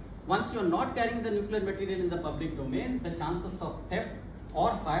domain. Once you are not carrying the nuclear material in the public domain, the chances of theft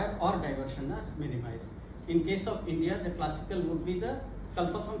or fire or diversion are minimized. In case of India, the classical would be the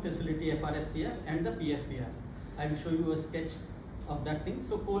Kalpakam facility FRFCF and the PFBR. I will show you a sketch of that thing.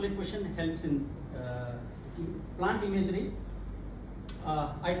 So co-location helps in plant imagery.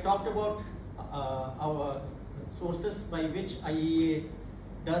 I talked about our sources by which IEA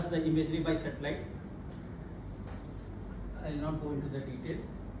does the imagery by satellite. I will not go into the details.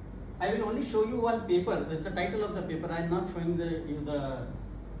 I will only show you one paper. That's the title of the paper. I am not showing you the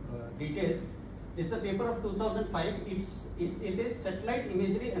details. This is a paper of 2005. It is satellite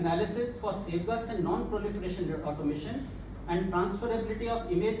imagery analysis for safeguards and non-proliferation automation and transferability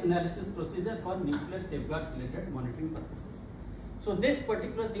of image analysis procedure for nuclear safeguards related monitoring purposes. So this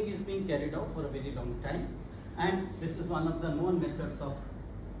particular thing is being carried out for a very long time, and this is one of the known methods of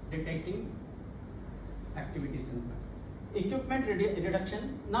detecting activities in plant. Equipment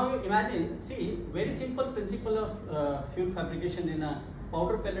reduction. Now you imagine, see, very simple principle of fuel fabrication in a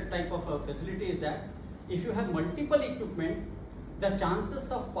powder pellet type of a facility is that if you have multiple equipment, the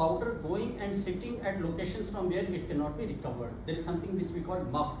chances of powder going and sitting at locations from where it cannot be recovered. There is something which we call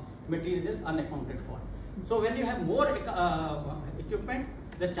MUF, material unaccounted for. So when you have more equipment,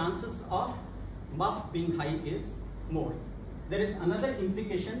 the chances of MUF being high is more. There is another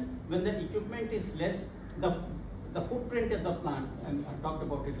implication: when the equipment is less, the footprint of the plant, and I talked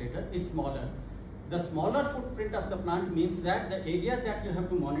about it later, is smaller. The smaller footprint of the plant means that the area that you have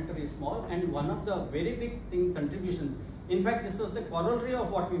to monitor is small, and one of the very big contributions, in fact this was a corollary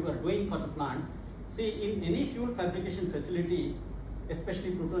of what we were doing for the plant. See, in any fuel fabrication facility,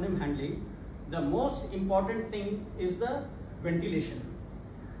 especially plutonium handling, the most important thing is the ventilation.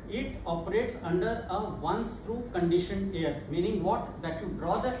 It operates under a once-through conditioned air, meaning what? That you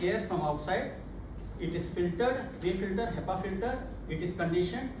draw the air from outside, it is filtered, pre-filter, HEPA filter, it is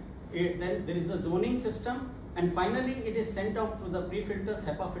conditioned, then there is a zoning system, and finally it is sent out through the pre-filters,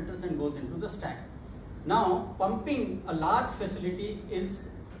 HEPA filters, and goes into the stack. Now, pumping a large facility is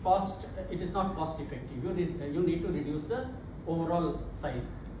it is not cost effective. You need to reduce the overall size.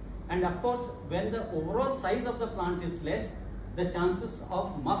 And of course, when the overall size of the plant is less, the chances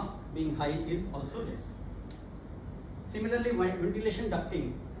of MUF being high is also less. Similarly, ventilation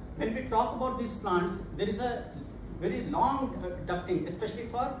ducting. When we talk about these plants, there is a very long ducting, especially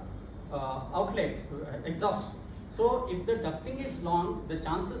for outlet, exhaust. So if the ducting is long, the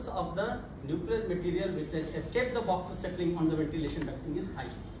chances of the nuclear material which has escaped the boxes settling on the ventilation ducting is high.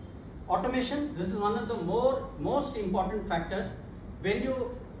 Automation, this is one of the most important factors. When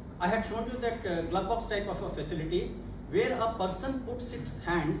I had shown you that glove box type of a facility where a person puts its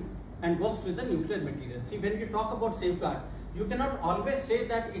hand and works with the nuclear material. See, when you talk about safeguard, you cannot always say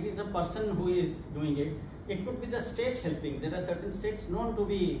that it is a person who is doing it. It could be the state helping. There are certain states known to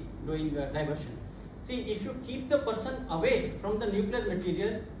be doing diversion. See, if you keep the person away from the nuclear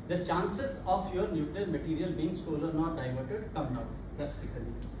material, the chances of your nuclear material being stolen or diverted come down drastically.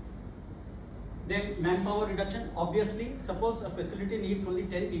 Then manpower reduction, obviously, suppose a facility needs only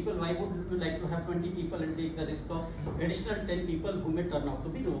 10 people, why would you like to have 20 people and take the risk of additional 10 people who may turn out to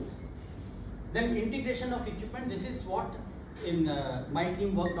be rogues? Then integration of equipment, this is what in my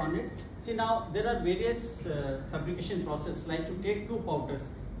team worked on it. See, now there are various fabrication processes, like you take two powders,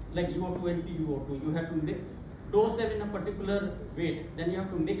 like UO2 and PuO2, you have to dose them in a particular weight, then you have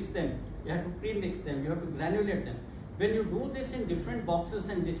to mix them, you have to pre-mix them, you have to granulate them. When you do this in different boxes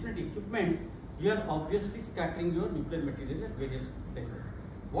and different equipments, you are obviously scattering your nuclear material at various places.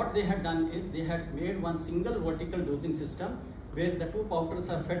 What they had done is they had made one single vertical dosing system where the two powders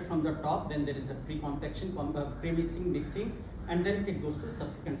are fed from the top, then there is a pre-compaction, pre-mixing, mixing, and then it goes to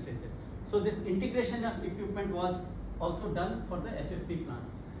subsequent stages. So this integration of equipment was also done for the FFP plant.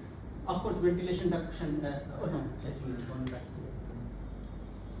 Of course, ventilation duction,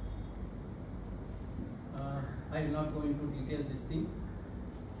 I will not go into detail this thing.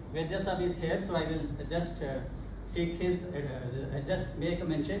 Vaidya Sahab is here, so I will just take his, just make a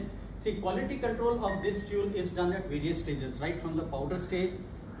mention. See, quality control of this fuel is done at various stages, right from the powder stage,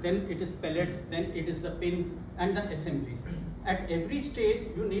 then it is pellet, then it is the pin and the assemblies. At every stage,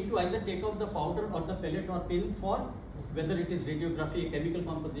 you need to either take off the powder or the pellet or pin for whether it is radiography, chemical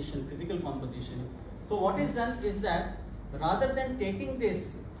composition, physical composition. So what is done is that rather than taking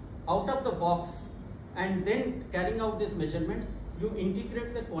this out of the box and then carrying out this measurement, you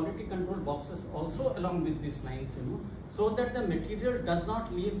integrate the quality control boxes also along with these lines, so that the material does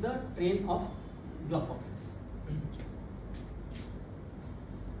not leave the train of glove boxes.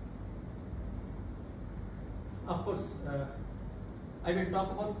 Of course, I will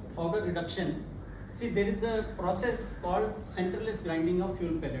talk about powder reduction. See, there is a process called centerless grinding of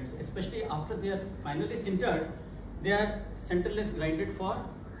fuel pellets, especially after they are finally sintered, they are centerless grinded for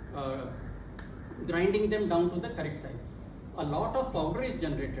grinding them down to the correct size. A lot of powder is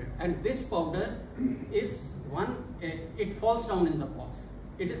generated, and this powder is it falls down in the box.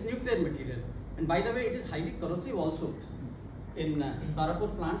 It is nuclear material, and by the way, it is highly corrosive also. In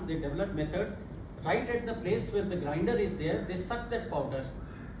Tarapur plants, they develop methods right at the place where the grinder is there. They suck that powder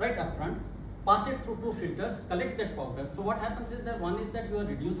right up front, pass it through two filters, collect that powder. So what happens is that one is that you are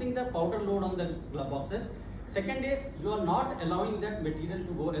reducing the powder load on the glove boxes. Second is you are not allowing that material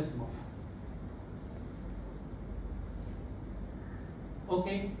to go as muff.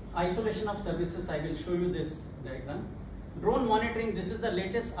 Okay, isolation of services, I will show you this diagram. Drone monitoring, this is the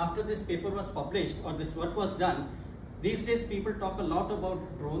latest after this paper was published or this work was done. These days people talk a lot about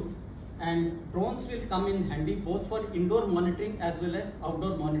drones, and drones will come in handy both for indoor monitoring as well as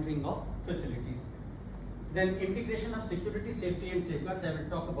outdoor monitoring of facilities. Then integration of security, safety and safeguards, I will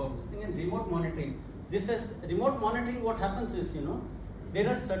talk about this thing. And remote monitoring. This is remote monitoring. What happens is, there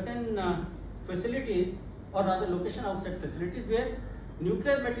are certain facilities, or rather location outside facilities, where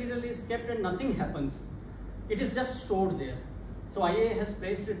nuclear material is kept and nothing happens. It is just stored there. So IAEA has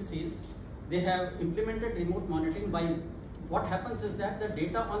placed its seals. They have implemented remote monitoring by what happens is that the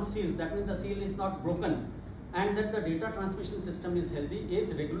data on seals, that means the seal is not broken and that the data transmission system is healthy,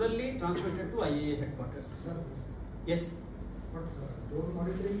 is regularly transmitted to IAEA headquarters. Sir, Yes? but drone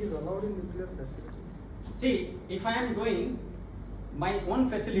monitoring is allowed in nuclear facilities. See, if I am doing my own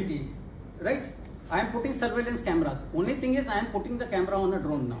facility, right? I am putting surveillance cameras. Only thing is I am putting the camera on a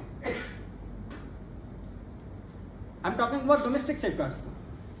drone now. I am talking about domestic safeguards.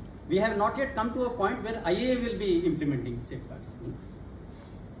 We have not yet come to a point where IAEA will be implementing safeguards.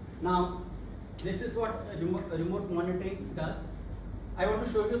 Now, this is what remote monitoring does. I want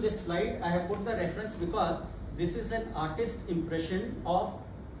to show you this slide. I have put the reference because this is an artist impression of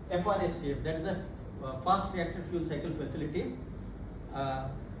FRFCF, that is a fast reactor fuel cycle facilities.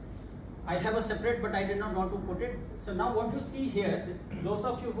 I have a separate, but I did not want to put it. So now what you see here, those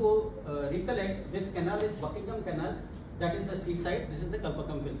of you who recollect, this canal is Buckingham Canal, that is the seaside, this is the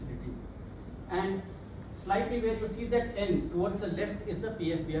Kalpakam facility. And slightly where you see that end, towards the left is the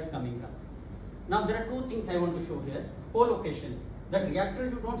PFBR coming up. Now there are two things I want to show here. Co-location. That reactor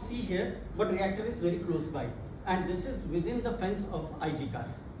you don't see here, but reactor is very close by. And this is within the fence of IG car.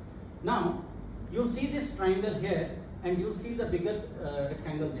 Now, You see this triangle here, and you see the bigger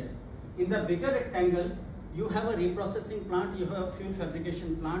rectangle there. In the bigger rectangle, you have a reprocessing plant, you have a fuel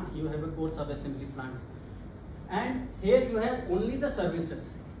fabrication plant, you have a core sub-assembly plant. And here you have only the services.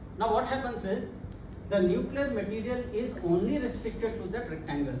 Now what happens is, the nuclear material is only restricted to that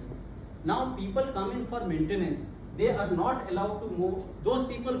rectangle. Now people come in for maintenance. They are not allowed to move. Those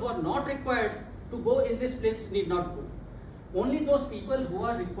people who are not required to go in this place need not go. Only those people who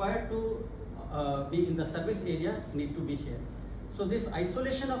are required to be in the service area need to be here. So this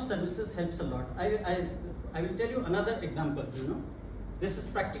isolation of services helps a lot. I will tell you another example, This is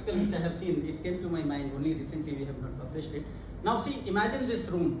practical, which I have seen. It came to my mind only recently, we have not published it. Now see, imagine this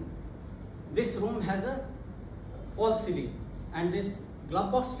room. This room has a false ceiling, and this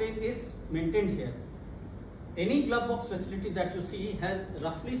glove box train is maintained here. Any glove box facility that you see has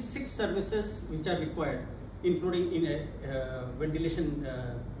roughly 6 services which are required, including ventilation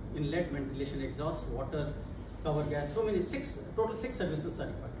inlet, ventilation exhaust, water, cover gas, so many, total 6 services are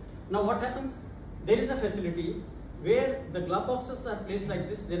required. Now what happens? There is a facility where the glove boxes are placed like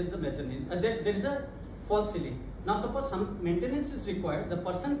this, there is a mezzanine, there is a false ceiling. Now suppose some maintenance is required, the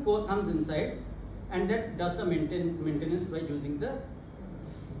person comes inside and that does the maintenance by using the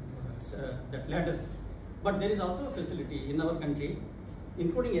that ladders. But there is also a facility in our country,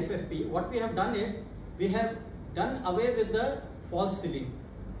 including FFP. What we have done is, we have done away with the false ceiling.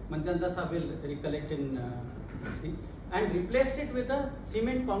 Manchanda Sahab will recollect in and replaced it with a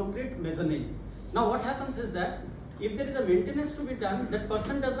cement concrete mezzanine. Now what happens is that, if there is a maintenance to be done, that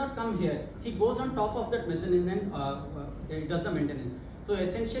person does not come here. He goes on top of that mezzanine and does the maintenance. So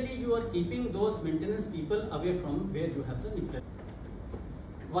essentially you are keeping those maintenance people away from where you have the nuclear.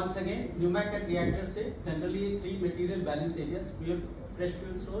 Once again, pneumatic reactors say generally 3 material balance areas: fresh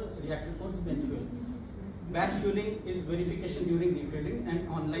fuel source, reactor core, spent fuel. Batch fueling is verification during refueling, and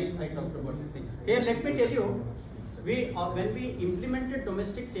online I talked about this thing. Here let me tell you, when we implemented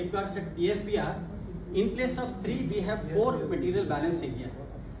domestic safeguards at PFBR, in place of 3 we have 4 material balance area.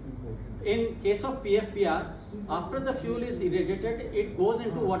 In case of PFBR, after the fuel is irradiated, it goes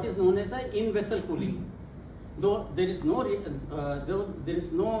into what is known as a in-vessel cooling. Though there is no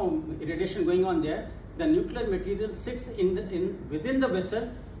irradiation going on there, the nuclear material sits within the vessel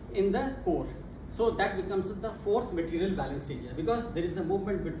in the core. So that becomes the 4th material balance area, because there is a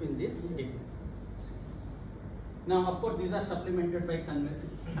movement between these areas. Now, of course, these are supplemented by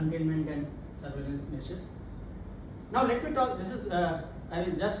containment and surveillance measures. Now, let me talk. This is I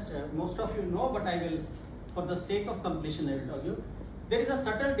will just most of you know, but I will, for the sake of completion, I will tell you. There is a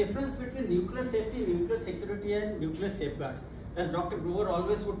subtle difference between nuclear safety, nuclear security, and nuclear safeguards. As Dr. Brewer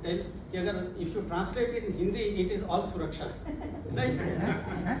always would tell, if you translate it in Hindi, it is all Suraksha. Right?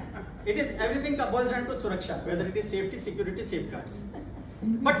 It is, everything boils down to Suraksha, whether it is safety, security, safeguards.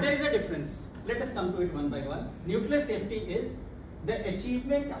 But there is a difference. Let us come to it one by one. Nuclear safety is the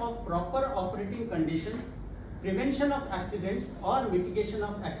achievement of proper operating conditions, prevention of accidents or mitigation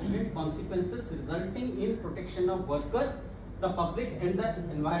of accident consequences resulting in protection of workers, the public and the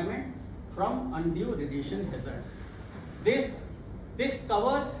environment from undue radiation hazards. This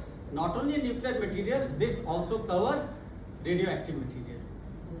covers not only nuclear material, this also covers radioactive material.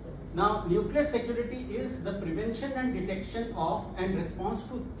 Now, nuclear security is the prevention and detection of and response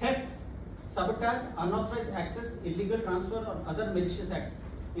to theft, sabotage, unauthorized access, illegal transfer or other malicious acts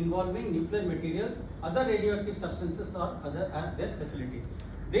involving nuclear materials, other radioactive substances or their facilities.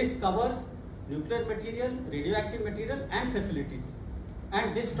 This covers nuclear material, radioactive material and facilities.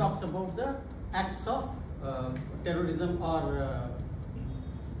 And this talks about the acts of terrorism or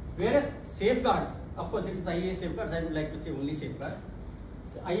whereas safeguards, of course it is IAEA safeguards, I would like to say only safeguards.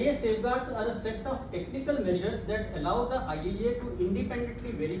 IAEA safeguards are a set of technical measures that allow the IAEA to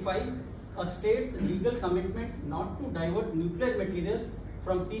independently verify a state's legal commitment not to divert nuclear material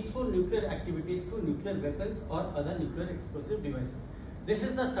from peaceful nuclear activities to nuclear weapons or other nuclear explosive devices. This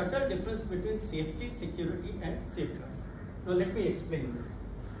is the subtle difference between safety, security and safeguards. Now let me explain this.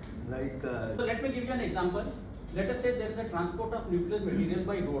 So let me give you an example. Let us say there is a transport of nuclear material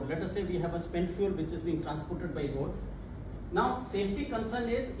by road. Let us say we have a spent fuel which is being transported by road. Now safety concern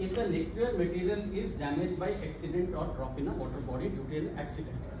is if the nuclear material is damaged by accident or drop in a water body due to an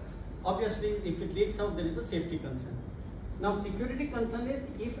accident. Obviously if it leaks out, there is a safety concern. Now security concern is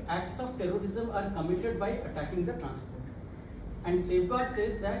if acts of terrorism are committed by attacking the transport. And safeguard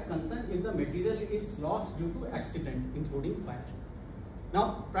says that concern if the material is lost due to accident, including fire.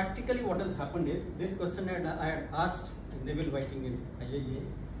 Now, practically what has happened is, this question I had asked Neville Whiting in IAEA.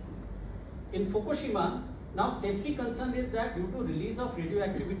 In Fukushima, now safety concern is that due to release of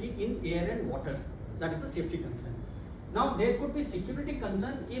radioactivity in air and water, that is a safety concern. Now there could be security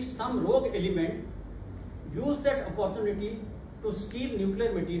concern if some rogue element use that opportunity to steal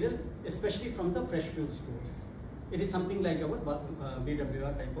nuclear material, especially from the fresh fuel stores. It is something like our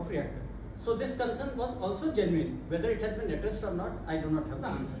BWR type of reactor. So this concern was also genuine. Whether it has been addressed or not, I do not have the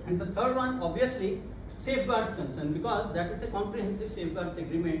answer. And the third one, obviously, safeguards concern, because that is a comprehensive safeguards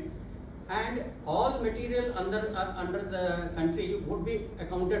agreement, and all material under the country would be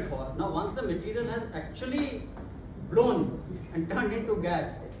accounted for. Now, once the material has actually blown and turned into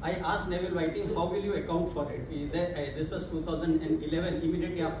gas, I asked Naval Whiting, how will you account for it? This was 2011,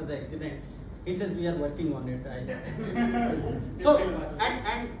 immediately after the accident. He says, we are working on it. So,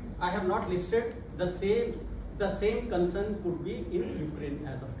 and I have not listed the same concern could be in Ukraine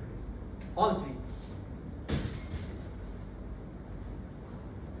as of today. All three.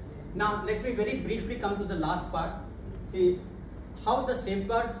 Now, let me very briefly come to the last part. See how the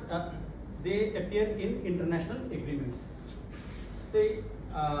safeguards they appear in international agreements. See,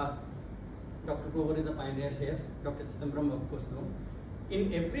 Dr. Grover is a pioneer here. Dr. Chidambaram, of course, knows.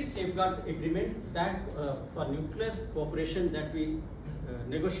 In every safeguards agreement that for nuclear cooperation that we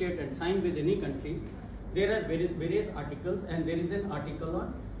negotiate and sign with any country, there are various articles, and there is an article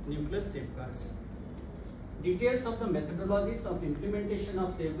on nuclear safeguards. Details of the methodologies of implementation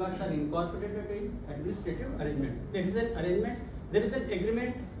of safeguards are incorporated in administrative arrangement. There is an arrangement, there is an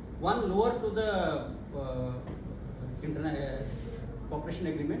agreement, one lower to the cooperation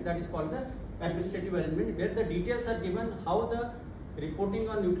agreement, that is called the administrative arrangement, where the details are given how the reporting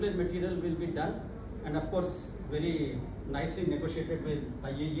on nuclear material will be done, and of course very nicely negotiated with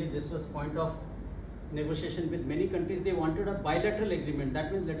IAEA. This was point of negotiation with many countries. They wanted a bilateral agreement.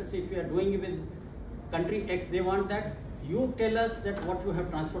 That means, let us say if we are doing it with country X, they want that you tell us that what you have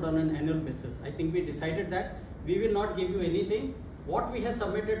transferred on an annual basis. I think we decided that we will not give you anything. What we have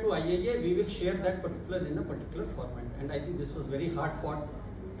submitted to IAEA, we will share that particular in a particular format. And I think this was very hard fought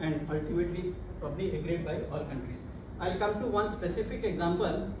and ultimately probably agreed by all countries. I'll come to one specific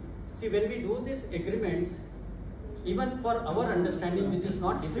example. See, when we do these agreements, even for our understanding, which is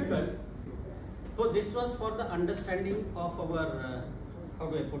not difficult, so this was for the understanding of our, how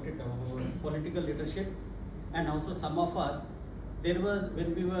do I put it, our political leadership, and also some of us, there was,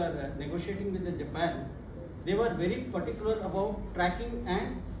 when we were negotiating with the Japan, they were very particular about tracking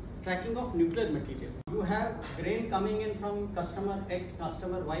of nuclear material. You have grain coming in from customer X,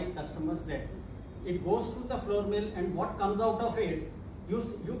 customer Y, customer Z. It goes to the flour mill, and what comes out of it,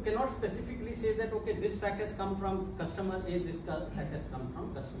 you cannot specifically say that, okay, this sack has come from customer A, this sack has come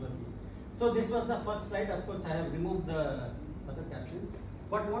from customer B. So this was the first slide. Of course, I have removed the other captions.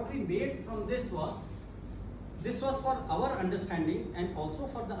 But what we made from this was for our understanding and also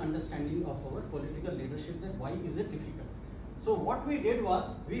for the understanding of our political leadership, that why is it difficult. So what we did was,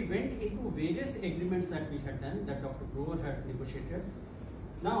 we went into various agreements that we had done, that Dr. Grover had negotiated.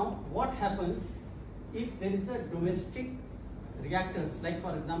 Now, what happens if there is a domestic reactors, like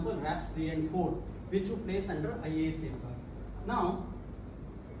for example RAPS 3 and 4, which you place under IAEA safeguard. Now,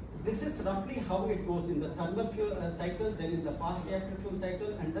 this is roughly how it goes in the thermal fuel cycle, then in the fast reactor fuel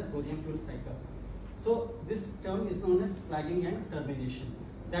cycle, and the thorium fuel cycle. So this term is known as flagging and termination.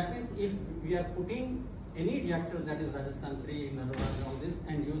 That means if we are putting any reactor, that is Rajasthan 3, Narwar, and all this,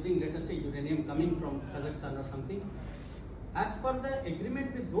 and using, let us say, uranium coming from Kazakhstan or something, as per the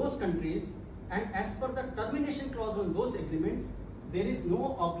agreement with those countries, and as per the termination clause on those agreements, there is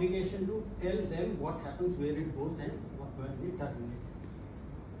no obligation to tell them what happens, where it goes, and when it terminates.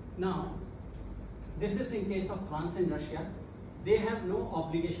 Now, this is in case of France and Russia. They have no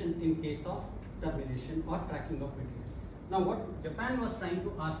obligations in case of termination or tracking of material. Now, what Japan was trying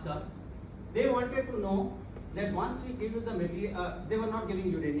to ask us, they wanted to know that once we give you the material, they were not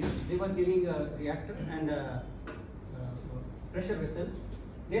giving uranium, they were giving a reactor and a pressure vessel.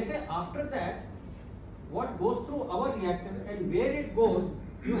 They say after that, what goes through our reactor and where it goes,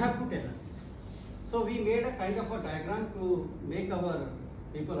 you have to tell us. So we made a kind of a diagram to make our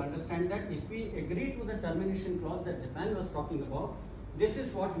people understand that if we agree to the termination clause that Japan was talking about, this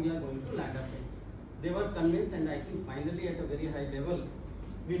is what we are going to land up in. They were convinced, and I think finally at a very high level,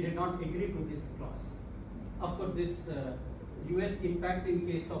 we did not agree to this clause. Of course, this US impact in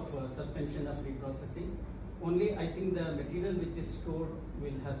case of suspension of reprocessing, only I think the material which is stored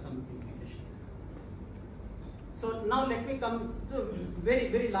will have some implication. So now let me come to very,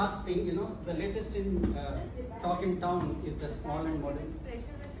 very last thing, the latest in talk in town is the small and modern.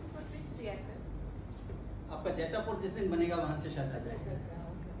 Pressure vessel for which reactor? आपका जैतापुर जिस दिन बनेगा वहाँ से शायद आ जाएगा.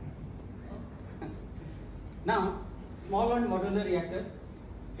 Now, small and modular reactors.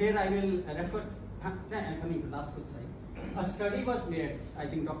 Here I will refer. I am coming to last slide. a study was made. I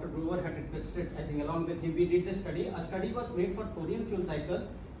think Dr. Brewer had requested, I think along with him we did this study. A study was made for thorium fuel cycle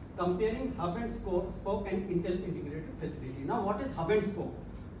comparing hub and spoke and integrated facility. Now what is hub and spoke?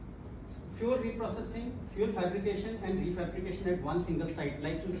 Fuel reprocessing, fuel fabrication and refabrication at one single site,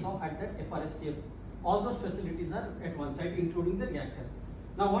 like you saw at that FRFCF. All those facilities are at one site, including the reactor.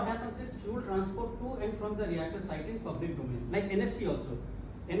 Now what happens is fuel transport to and from the reactor site in public domain, like NFC also.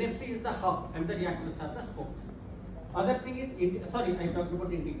 NFC is the hub and the reactors are the spokes. Other thing is, sorry, I talked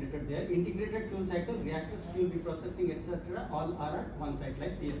about integrated there. Integrated fuel cycle, reactors, fuel reprocessing, etc. all are at one site,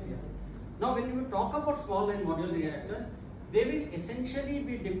 like PFBR. Now when you talk about small and modular reactors, they will essentially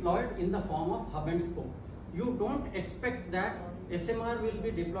be deployed in the form of hub and spoke. You don't expect that SMR will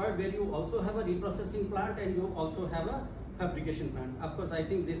be deployed where you also have a reprocessing plant and you also have a fabrication plant. Of course, I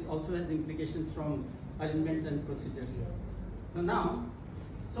think this also has implications from arrangements and procedures. So now,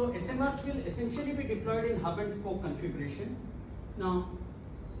 SMRs will essentially be deployed in hub and spoke configuration. Now,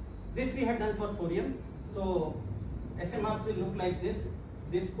 this we had done for thorium. So SMRs will look like this.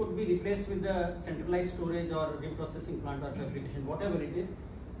 This could be replaced with the centralized storage or reprocessing plant or fabrication, whatever it is.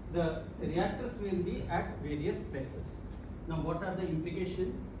 The reactors will be at various places. Now, what are the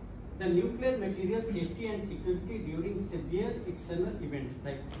implications? The nuclear material safety and security during severe external events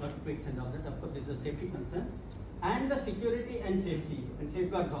like earthquakes and all that, of course, this is a safety concern. And the security and safety and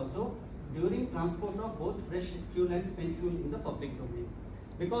safeguards also during transport of both fresh fuel and spent fuel in the public domain.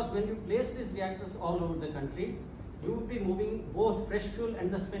 Because when you place these reactors all over the country, you will be moving both fresh fuel and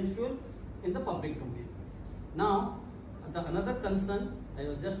the spent fuel in the public domain. Now, another concern, I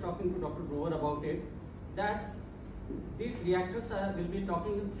was just talking to Dr. Brewer about it, that these reactors will be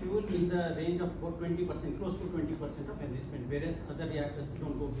talking fuel in the range of about 20%, close to 20% of enrichment, whereas other reactors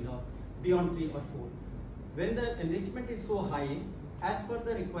don't go beyond 3 or 4. When the enrichment is so high, as per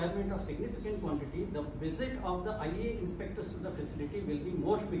the requirement of significant quantity, the visit of the IAEA inspectors to the facility will be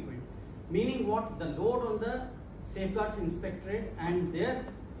more frequent. Meaning what? The load on the safeguards inspectorate and their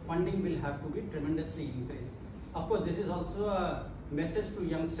funding will have to be tremendously increased. Of course, this is also a message to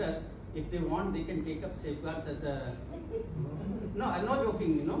youngsters. If they want, they can take up safeguards as a... No, I'm not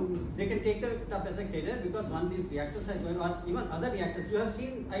joking, you know. They can take it up as a career because once these reactors are going, or even other reactors, you have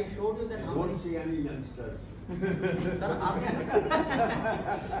seen, I showed you that... I won't see any youngsters.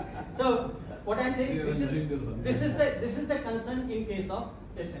 So, what I'm saying, this is the concern in case of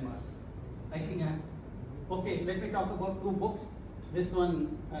SMRs. I think okay, let me talk about 2 books. This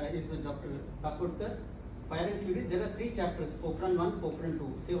one is with Dr. Gangotra, Fire and Fury. There are 3 chapters, Pokhran 1, Pokhran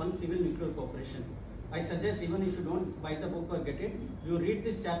 2, say on civil nuclear cooperation. I suggest even if you don't buy the book or get it, you read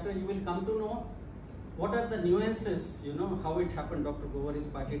this chapter, you will come to know what are the nuances, you know, how it happened. Dr. Brewer is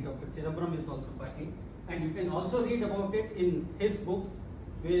party, Dr. Chidambaram is also party. And you can also read about it in his book,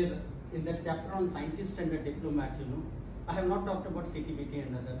 where in that chapter on scientist and a diplomat, you know. I have not talked about CTBT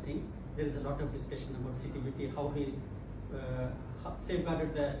and other things. There is a lot of discussion about CTBT, how he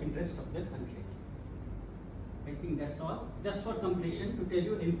safeguarded the interest of the country. I think that's all. Just for completion, to tell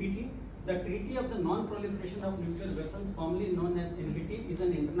you, NPT, the Treaty of the Non-Proliferation of Nuclear Weapons, commonly known as NPT, is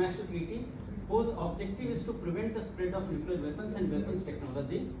an international treaty whose objective is to prevent the spread of nuclear weapons and weapons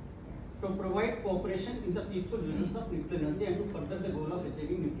technology, to provide cooperation in the peaceful use of nuclear energy, and to further the goal of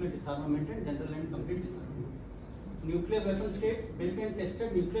achieving nuclear disarmament and general and complete disarmament. Nuclear weapon states built and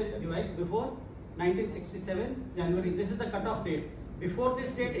tested nuclear device before 1967 January. This is the cutoff date. Before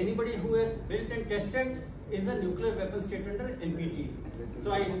this date, anybody who has built and tested is a nuclear weapon state under NPT.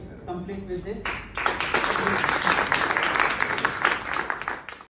 So I complete with this.